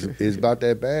favoritism. It's about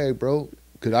that bag, bro.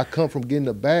 Cause I come from getting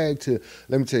a bag to.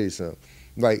 Let me tell you something.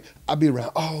 Like, I be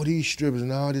around all these strippers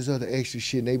and all this other extra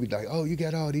shit, and they be like, oh, you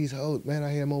got all these hoes. Man,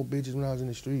 I had more bitches when I was in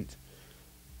the streets.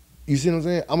 You see what I'm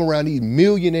saying? I'm around these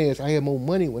millionaires. I had more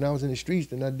money when I was in the streets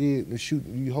than I did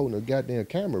shooting. You holding a goddamn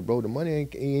camera, bro. The money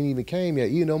ain't even came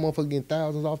yet. You know, motherfucker getting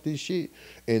thousands off this shit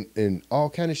and all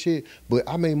kind of shit. But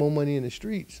I made more money in the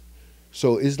streets.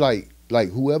 So it's like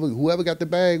whoever got the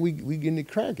bag, we getting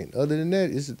it cracking. Other than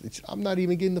that, I'm not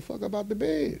even getting the fuck up out the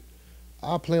bed.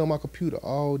 I play on my computer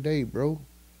all day, bro.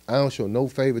 I don't show no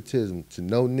favoritism to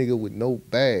no nigga with no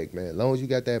bag, man. As long as you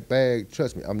got that bag,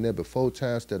 trust me, I'm there before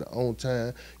time instead of on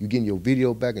time. You getting your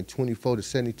video back in 24 to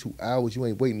 72 hours. You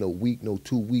ain't waiting no week, no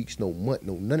 2 weeks, no month,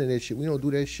 no none of that shit. We don't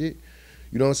do that shit.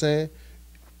 You know what I'm saying?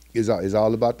 It's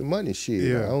all about the money shit.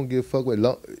 Yeah. I don't give a fuck what.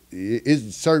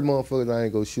 It's certain motherfuckers I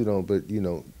ain't gonna shoot on, but you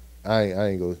know, I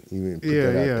ain't gonna even put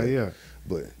that out there.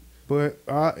 But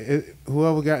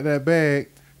whoever got that bag,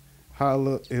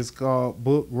 holla, it's called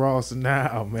Book Ross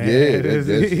now, man. Yeah, that's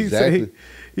exactly.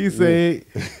 He say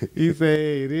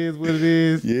it is what it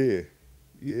is. Yeah,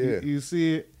 You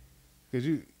see it because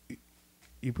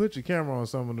you put your camera on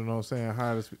some of them. You know what I'm saying,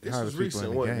 hottest people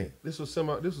in the game. This was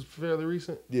fairly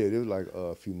recent. Yeah, it was like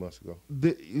a few months ago.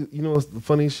 You know what's the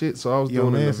funny shit? So I was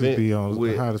doing an event be on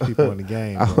with hottest people in the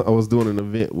game. I was doing an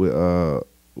event with my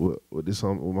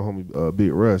homie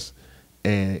Big Russ,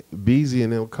 and Beezy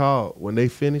and them called when they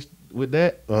finished with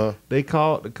that. They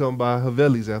called to come by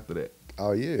Haveli's after that.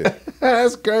 Oh yeah,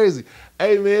 that's crazy.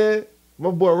 Hey man, my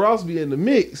boy Ross be in the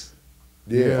mix.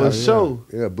 Yeah, for sure.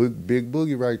 Yeah, big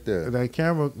boogie right there. That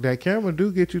camera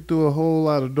do get you through a whole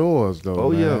lot of doors though. Oh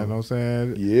man. yeah, you know what I'm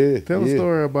saying. Yeah, tell a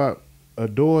story about a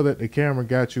door that the camera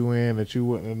got you in that you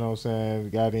wouldn't, you know what I'm saying,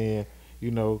 got in.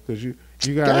 You know, because you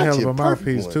got a hell of a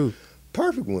mouthpiece too.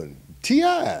 Perfect one.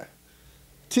 T.I.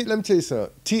 Let me tell you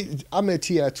something. I met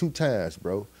T.I. 2 times,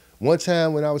 bro. One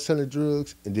time when I was selling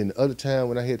drugs, and then the other time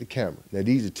when I had the camera. Now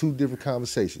these are 2 different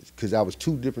conversations because I was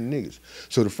 2 different niggas.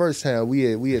 So the first time we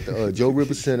had the Joe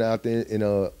Ripper Center out there in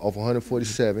off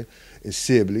 147 in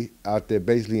Sibley, out there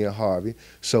basically in Harvey.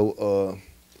 So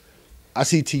I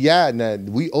see T.I. now.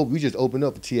 We just opened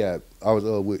up for T.I. I was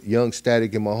with Young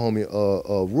Static and my homie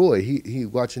Roy. He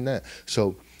watching that.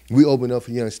 So we opened up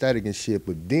for Young Static and shit,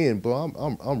 but then, bro,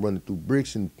 I'm running through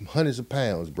bricks and hundreds of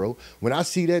pounds, bro. When I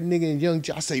see that nigga in Young,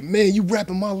 I say, man, you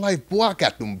rapping my life, boy. I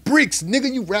got them bricks,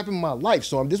 nigga. You rapping my life.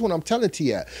 So this one I'm telling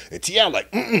T.I. And T.I. like,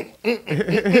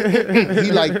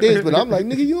 he like this, but I'm like,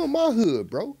 nigga, you in my hood,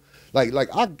 bro. Like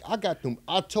I got them.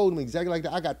 I told him exactly like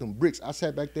that. I got them bricks. I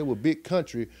sat back there with Big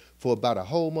Country for about a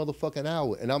whole motherfucking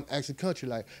hour, and I'm asking Country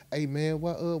like, "Hey man,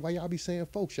 why y'all be saying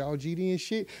folks, y'all GD and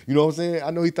shit?" You know what I'm saying?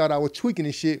 I know he thought I was tweaking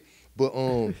and shit, but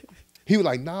he was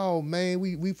like, "No man,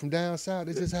 we from down south.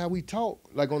 This is how we talk,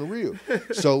 like on the real."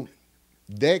 So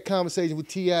that conversation with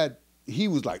T.I., he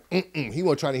was like, he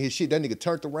wasn't trying to hit shit. That nigga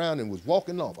turned around and was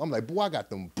walking off. I'm like, boy, I got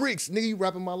them bricks, nigga. You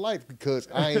rapping my life because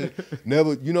I ain't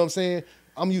never, you know what I'm saying?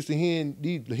 I'm used to hearing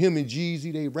him and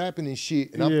Jeezy, they rapping and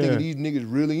shit, and I'm thinking these niggas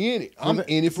really in it. I'm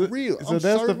in it for real. So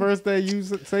that's the first thing you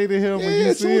say to him when you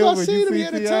as see soon him? as I see him, he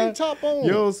had a tank top on.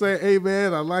 You don't say, hey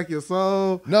man, I like your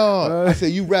song. No, I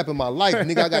said, you rapping my life,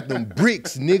 nigga. I got them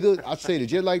bricks, nigga. I said it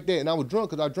just like that, and I was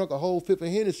drunk because I drank a whole 5th of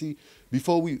Hennessy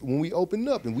when we opened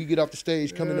up, and we get off the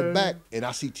stage, come in the back, and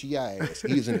I see T.I. ass.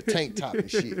 He was in a tank top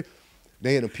and shit.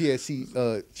 They had a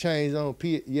PSC chains on.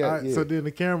 So then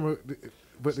the camera...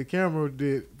 But the camera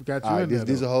got you in there.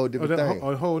 This is a whole different thing.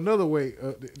 A whole another way.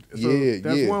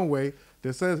 That's one way.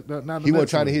 That says not he wasn't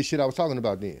trying to hear shit I was talking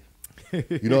about then.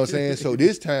 You know what I'm saying? So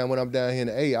this time when I'm down here in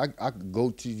the A, I could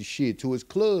go to the shit, to his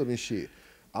club and shit.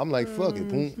 I'm like, fuck it.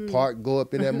 Boom, park, go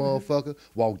up in that motherfucker,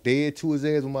 walk dead to his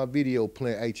ass with my video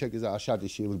playing. Hey, check this out. I shot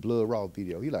this shit. It was Blood Raw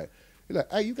video. He like,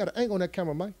 hey, you got an angle on that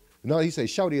camera, man. No, he say,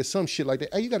 shawty or some shit like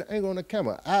that. Hey, you got an angle on the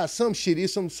camera. Some shit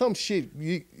is some shit.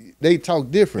 They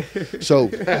talk different. So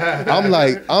I'm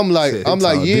like, yeah. I'm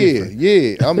like,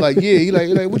 yeah. He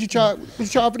like, what you charge for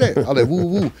that? I like, woo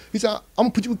woo. He said, I'm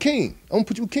gonna put you with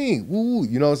King. Woo woo.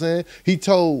 You know what I'm saying? He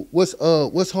told what's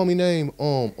homie name?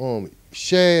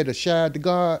 Shad the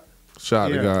God.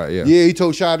 Shad the God, yeah. Yeah, he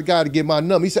told Shad the God to get my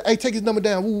number. He said, hey, take his number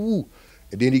down. Woo woo.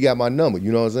 And then he got my number.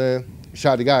 You know what I'm saying?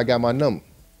 Shad the God got my number.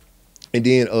 And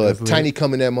then Tiny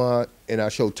coming at my, and I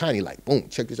showed Tiny like, boom,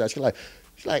 check this out. She's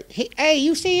like, hey,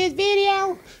 you see his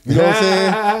video? You know what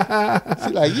I'm saying?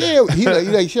 She's like,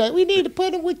 yeah. She's like, we need to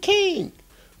put him with King.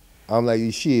 I'm like,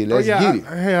 shit, let's get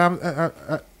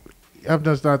it. I'm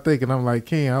just not thinking. I'm like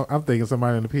King. I'm thinking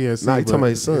somebody in the PSC. Nah, you talking about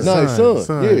his son? No, his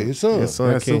son. Yeah, his son. His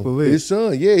son, That's King. super lit. His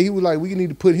son. Yeah, he was like, we need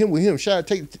to put him with him. Shot,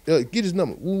 get his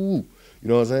number. Woo woo. You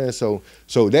know what I'm saying?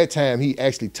 So that time he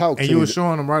actually talked to me. And you were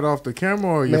showing him right off the camera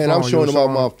or your phone? Man, I'm showing him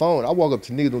off my phone. I walk up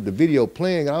to niggas with the video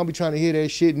playing, and I don't be trying to hear that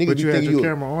shit. Niggas but be you had thinking your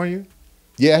camera on you?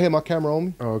 Yeah, I had my camera on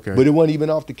me. Oh, okay. But it wasn't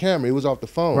even off the camera. It was off the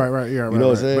phone. Right, yeah, right. You know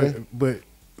what I'm saying? But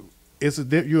it's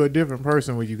you're a different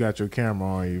person when you got your camera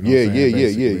on you. Yeah.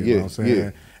 You know what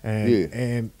I'm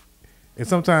saying? And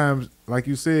sometimes, like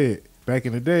you said, back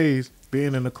in the days,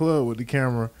 being in the club with the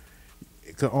camera,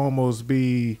 it could almost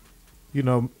be, you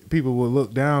know, people would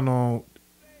look down on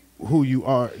who you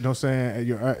are. You know what I'm saying?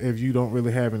 If you don't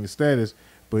really have any status,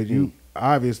 but you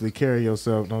obviously carry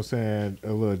yourself, you know what I'm saying,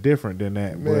 a little different than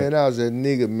that. Man, I was that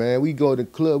nigga, man. We go to the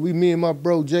club. Me and my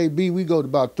bro JB, we go to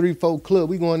about 3-4 clubs.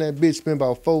 We go in that bitch, spend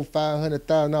about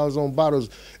 $400,000-$500,000 on bottles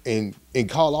and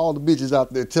call all the bitches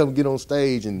out there, tell them get on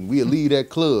stage, and we'll leave that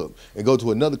club and go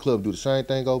to another club, do the same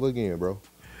thing over again, bro.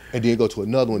 And then go to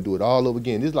another one, do it all over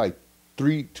again. It's like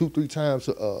 2-3 times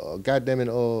goddamn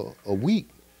a week.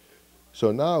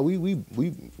 So now we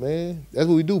man, that's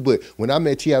what we do. But when I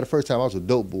met T.I. the first time, I was a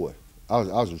dope boy. I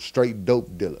was a straight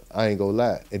dope dealer. I ain't gonna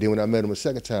lie. And then when I met him a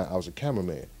second time, I was a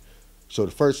cameraman. So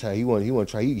the first time he wanted to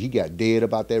try, he got dead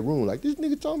about that room. Like, this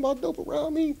nigga talking about dope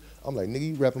around me. I'm like, nigga,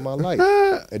 you rapping my life.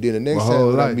 And then the next time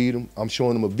when I meet him, I'm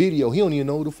showing him a video. He don't even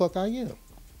know who the fuck I am.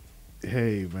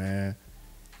 Hey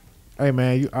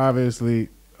man, you obviously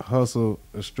hustle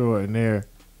extraordinaire.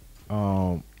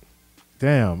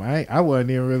 Damn, I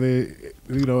wasn't even really,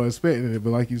 you know, expecting it,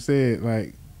 but like you said,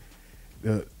 like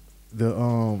the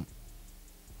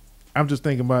I'm just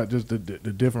thinking about just the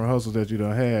different hustles that you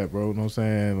done had, bro. You know what I'm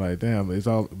saying? Like, damn, it's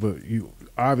all, but you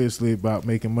obviously about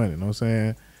making money. You know what I'm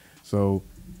saying? So,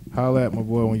 holla at my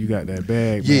boy when you got that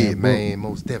bag, man. Yeah, man,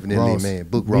 most definitely, Ross man.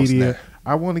 Book Ross Media. now.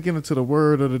 I want to get into the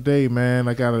word of the day, man.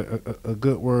 I got a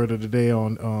good word of the day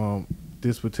on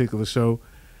this particular show.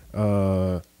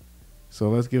 So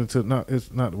let's get into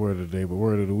it's not the word of the day, but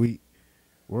word of the week.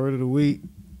 Word of the week.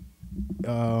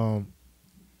 Y'all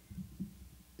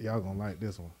gonna like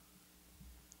this one.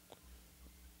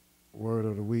 Word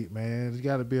of the week, man. It's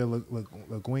got to be a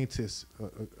linguintis.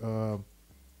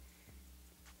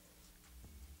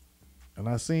 And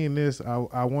I seen this.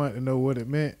 I wanted to know what it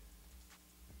meant.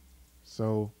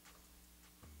 So,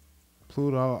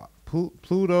 Plutography.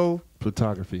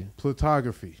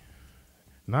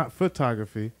 Not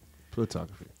photography.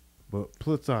 Plutography. But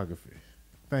plutography.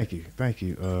 Thank you.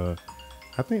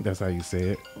 I think that's how you say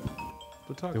it.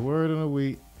 Plutography. The word of the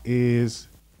week is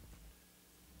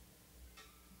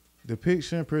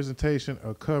depiction, presentation,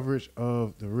 or coverage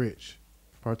of the rich,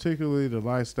 particularly the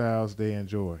lifestyles they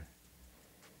enjoy.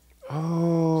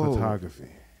 Oh. Photography.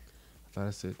 I thought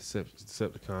I said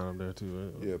Decepticon on there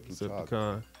too. Right? Yeah,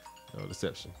 Decepticon. No,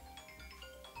 deception.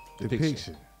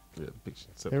 Depiction. Yeah,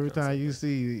 depiction. Every time you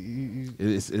see,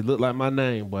 it looked like my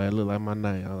name, boy. It looked like my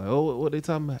name. I was like, oh, what they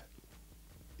talking about?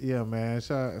 yeah, man.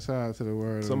 Shout out to the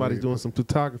word. Somebody's of the week. doing some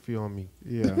plutography on me.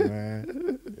 Yeah,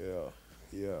 man.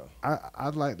 Yeah.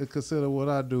 I'd like to consider what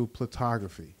I do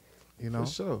plutography. You know,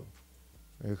 For sure.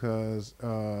 because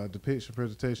depiction,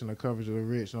 presentation, or coverage of the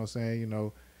rich. You know what I'm saying? You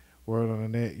know, word on the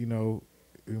net. You know,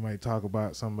 we might talk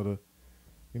about some of the,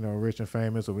 you know, rich and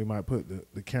famous, or we might put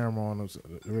the camera on the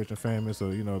rich and famous,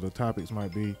 or, you know, the topics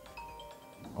might be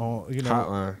on, you know,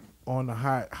 Hotline. on the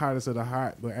hottest of the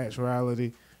hot, but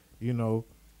actuality, you know,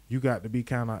 you got to be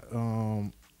kind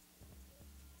of,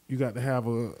 you got to have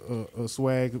a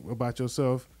swag about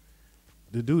yourself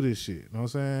to do this shit. You know what I'm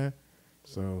saying?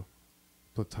 So,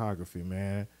 photography,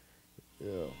 man.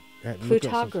 Yeah.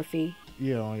 Photography.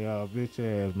 Yeah, on y'all bitch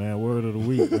ass, man. Word of the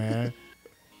week, man.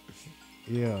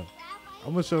 Yeah.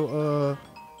 I'm gonna show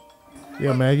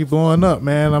yeah, man, you blowing up,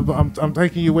 man. I'm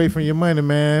taking you away from your money,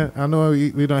 man. I know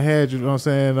we done had you, know what I'm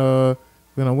saying,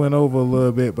 we done went over a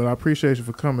little bit, but I appreciate you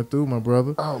for coming through, my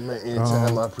brother. Oh man,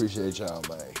 anytime. I appreciate y'all,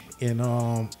 man.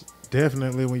 And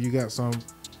definitely when you got some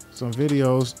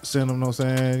videos, send them, know what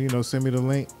I'm saying, you know, send me the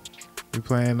link. We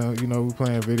playing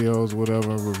videos,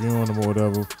 whatever, reviewing them or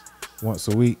whatever, once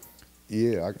a week.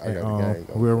 Yeah, I got the gang.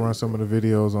 We'll run some of the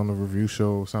videos on the review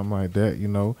show or something like that, you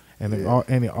know. And if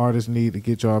any artists need to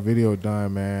get y'all video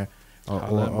done, man, my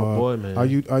boy, man. Are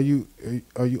you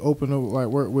open to like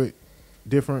work with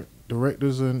different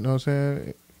directors and, you know what I'm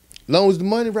saying? Long as the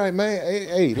money right, man.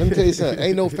 Hey, let me tell you something.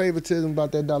 Ain't no favoritism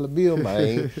about that dollar bill,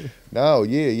 man. No,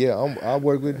 yeah. I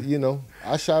work with, you know.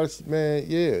 I shot, man.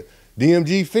 Yeah.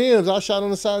 DMG Films. I shot on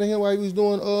the side of him while he was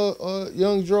doing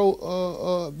Young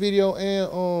Dro video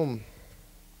and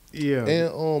yeah.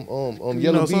 And you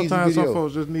Yellow know, Bees sometimes video. some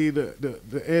folks just need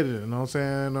the editing, you know what I'm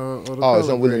saying? Or the Oh, color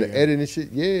so I'm willing to grading. edit and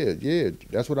shit. Yeah.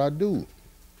 That's what I do.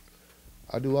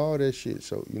 I do all that shit.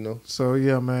 So, you know. So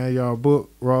yeah, man, y'all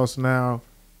book Ross now,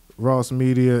 Ross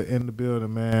Media in the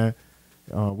building, man.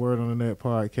 Word on the Net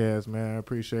podcast, man. I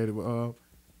appreciate it.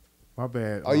 My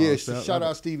bad. Oh yeah, shout shout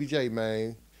out Stevie J,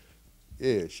 man.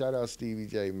 Yeah, shout out Stevie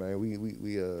J, man. We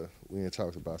in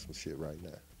talks about some shit right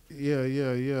now.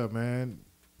 Yeah, man.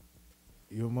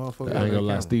 You a motherfucker. I ain't gonna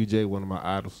lie, Stevie J, one of my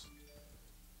idols.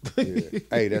 Yeah.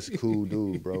 Hey, that's a cool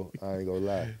dude, bro. I ain't gonna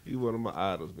lie. He one of my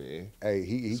idols, man. Hey,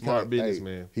 he Smart business,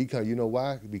 man. He come. You know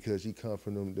why? Because he come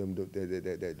from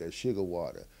that sugar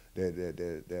water,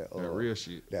 that real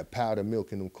shit, that powdered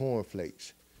milk and them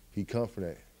cornflakes. He come from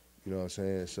that. You know what I'm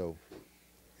saying? So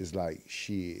it's like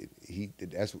shit.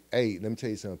 Hey, let me tell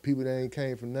you something. People that ain't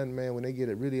came from nothing, man. When they get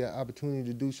an opportunity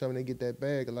to do something, they get that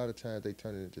bag. A lot of times they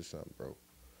turn it into something, bro.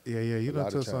 Yeah. You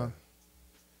done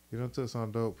took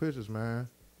some dope pictures, man.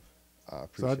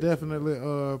 I definitely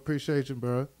appreciate you,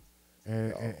 bro.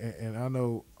 And I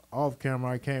know off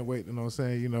camera, I can't wait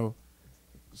to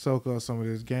soak up some of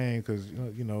this game because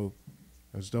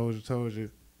as Doja told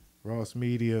you, Ross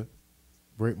Media,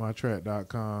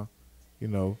 BreakMyTrack.com,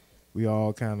 we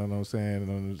all kind of under the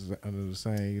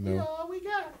same,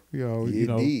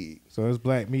 So it's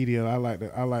black media. I like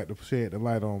to shed the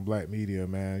light on black media,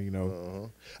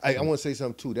 man. Hey, I want to say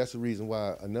something too. That's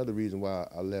another reason why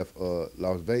I left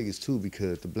Las Vegas too,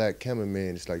 because the black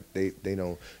cameraman, it's like they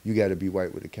don't. You got to be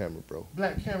white with the camera, bro.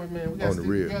 Black cameraman, we got to stick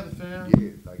together, fam. Yeah,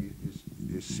 like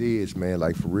it's serious, man.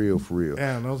 Like for real.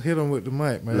 Damn, those hit them with the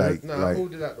mic, man. Like,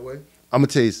 moved it out the way. I'm gonna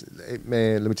tell you,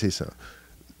 man. Let me tell you something.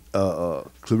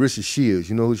 Clarissa Shields,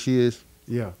 you know who she is?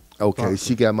 Yeah. Okay,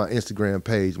 she got my Instagram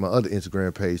page. My other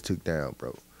Instagram page took down,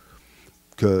 bro.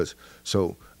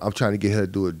 So I'm trying to get her to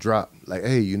do a drop. Like,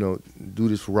 hey, do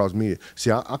this for Ross Media.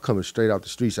 See, I coming straight out the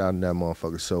streets out of that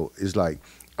motherfucker. So it's like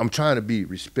I'm trying to be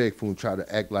respectful and try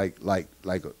to act like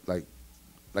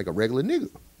a regular nigga.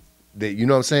 That, you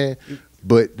know what I'm saying?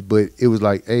 But it was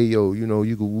like, hey, yo, you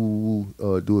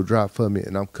can do a drop for me,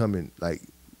 and I'm coming like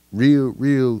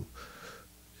real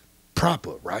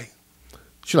proper, right?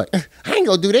 She's like, I ain't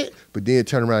gonna do that. But then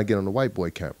turn around and get on the white boy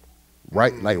camera.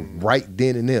 Right? Like right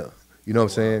then and there. You know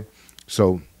what I'm saying?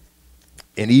 So,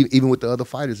 and even with the other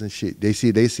fighters and shit, they see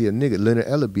a nigga, Leonard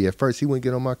Ellaby. At first, he wouldn't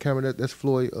get on my camera. That's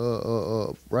Floyd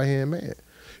right-hand man.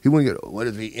 He wouldn't get, what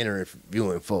is he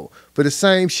interviewing for? For the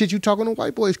same shit you talk on the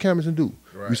white boys' cameras and do.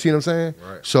 Right. You see what I'm saying?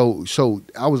 Right. So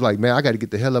I was like, man, I got to get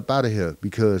the hell up out of here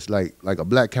because like a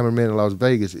black cameraman in Las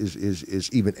Vegas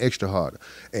is even extra harder.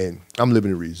 And I'm living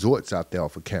in resorts out there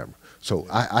off of camera. So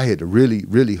I had to really,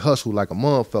 really hustle like a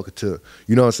motherfucker to,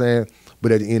 you know what I'm saying?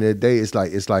 But at the end of the day, it's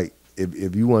like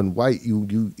if you wasn't white, you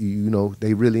know,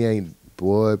 they really ain't.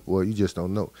 Boy, you just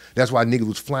don't know. That's why niggas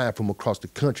was flying from across the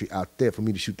country out there for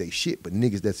me to shoot they shit. But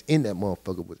niggas that's in that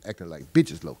motherfucker was acting like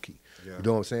bitches low key. Yeah. You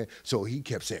know what I'm saying? So he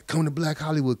kept saying, come to Black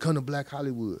Hollywood, come to Black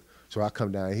Hollywood. So I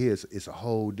come down here, it's a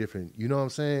whole different, you know what I'm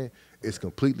saying? It's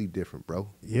completely different, bro.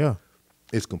 Yeah.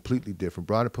 It's completely different,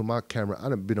 bro. I done put my camera, I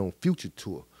done been on Future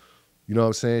Tour. You know what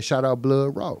I'm saying? Shout out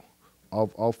Blood Raw.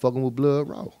 All fucking with Blood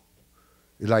Raw.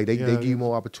 It's like they give you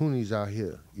more opportunities out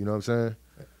here. You know what I'm saying?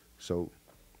 So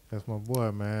that's my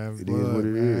boy, man. It Blood, is what it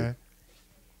man. is.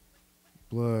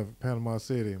 Blood, Panama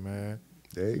City, man.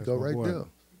 There you go, right there.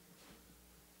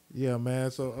 Yeah,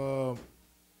 man. So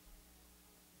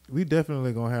we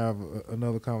definitely gonna have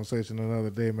another conversation another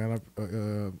day, man.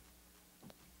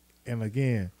 And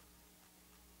again,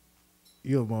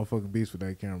 you're a motherfucking beast with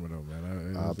that camera, though,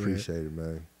 man. I appreciate it,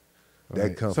 man.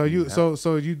 That company.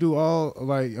 So you do all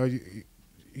like? Are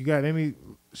you got any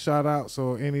shout outs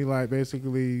or any like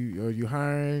basically? Are you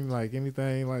hiring like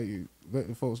anything like? You let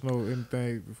the folks know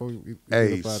anything before you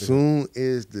Hey, soon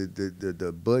as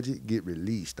the budget get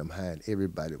released, I'm hiring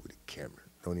everybody with a camera.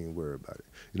 Don't even worry about it.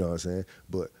 You know what I'm saying?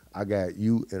 But I got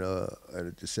you and a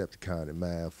Decepticon in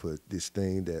mind for this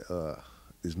thing that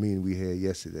this meeting we had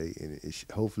yesterday, and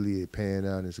hopefully it pan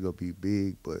out and it's gonna be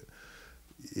big. But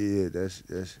yeah,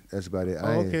 that's about it.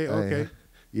 Okay.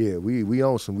 Yeah, we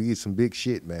on some. We get some big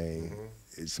shit, man. Mm-hmm.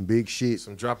 It's some big shit.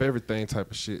 Some drop everything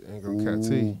type of shit. Ain't gonna cut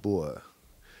to you. Boy.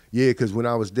 Yeah, because when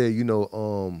I was there, you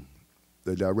know,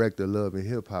 the director of Love and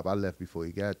Hip Hop, I left before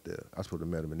he got there. I was supposed to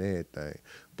met him and everything.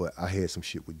 But I had some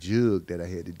shit with Jug that I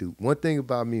had to do. One thing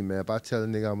about me, man, if I tell a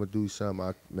nigga I'm going to do something,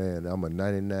 I'm a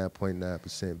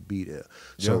 99.9% be there.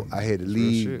 So I had to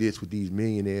leave this with these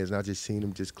millionaires, and I just seen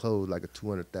them just close like a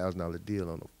 $200,000 deal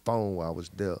on the phone while I was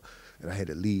there. And I had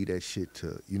to leave that shit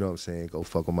to, you know what I'm saying, go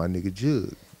fuck with my nigga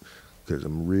Jug. Because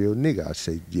I'm a real nigga. I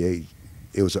say, yeah,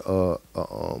 it was a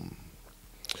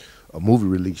movie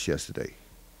release yesterday.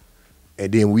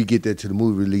 And then we get there to the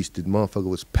movie release, the motherfucker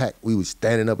was packed. We was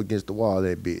standing up against the wall,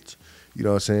 that bitch. You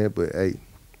know what I'm saying? But hey,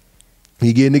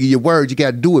 you give a nigga your word, you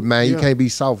gotta do it, man. You can't be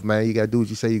soft, man. You gotta do what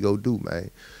you say you go do,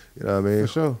 man. You know what I mean?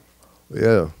 For sure.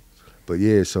 Yeah. But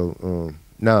yeah, so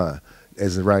nah,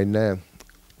 as of right now,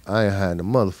 I ain't hiding the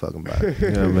motherfucking body.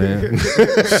 Yeah, man.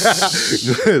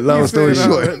 Long story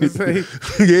short.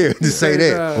 Yeah, just say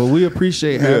that. Well, we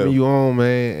appreciate having you on,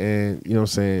 man, and you know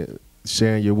what I'm saying,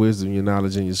 sharing your wisdom, your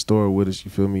knowledge, and your story with us,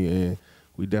 you feel me? And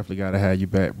we definitely got to have you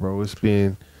back, bro. It's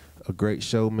been a great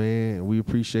show, man. And we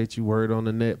appreciate you. Word on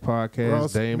the Net podcast,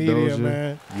 Ross Dame Media, Doja,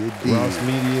 man. Ross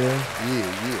Media.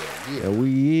 Yeah. And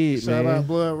we it, Shout man. out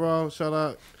Blood Raw. Shout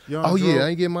out Young Oh, Dro. yeah, I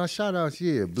ain't getting my shout-outs,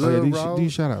 yeah. Blood Raw. Do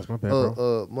shout outs, my bad,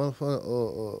 bro.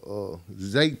 Motherfucker,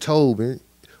 Zay Tobin,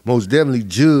 most definitely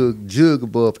Jug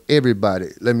above everybody.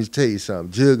 Let me tell you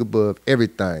something, Jug above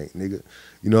everything, nigga.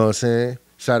 You know what I'm saying?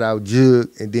 Shout out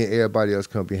Jug, and then everybody else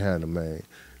come behind him, man.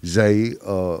 Zay,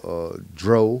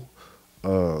 Dro,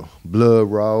 Blood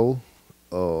Raw,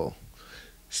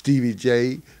 Stevie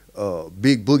J,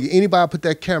 Big Boogie. Anybody put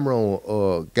that camera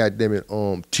on, goddamn it,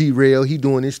 T-Rail, he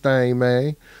doing this thing,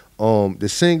 man. The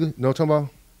singer, you know what I'm talking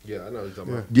about? Yeah, I know what you're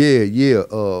talking about. Yeah.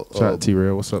 Shout out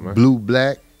T-Rail. What's up, man? Blue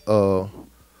Black.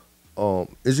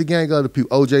 It's a gang of other people.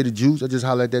 OJ the Juice. I just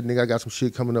holler at that nigga. I got some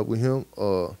shit coming up with him.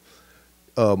 My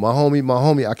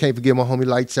homie. I can't forget my homie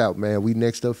Lights Out, man. We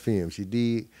next up films. You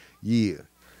did, yeah.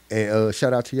 And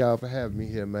shout out to y'all for having me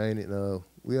here, man. And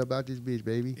we about this bitch,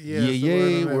 baby.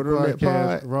 Yeah. Word on that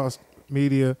pod. Ross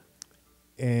Media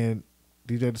and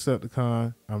DJ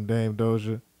Decepticon. I'm Dame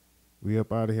Doja. We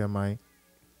up out of here, man.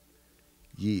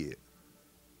 Yeah.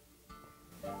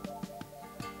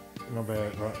 My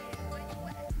bad, bro.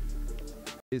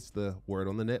 It's the Word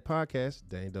on the Net podcast.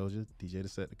 Dame Doja, DJ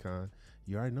Decepticon.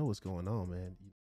 You already know what's going on, man.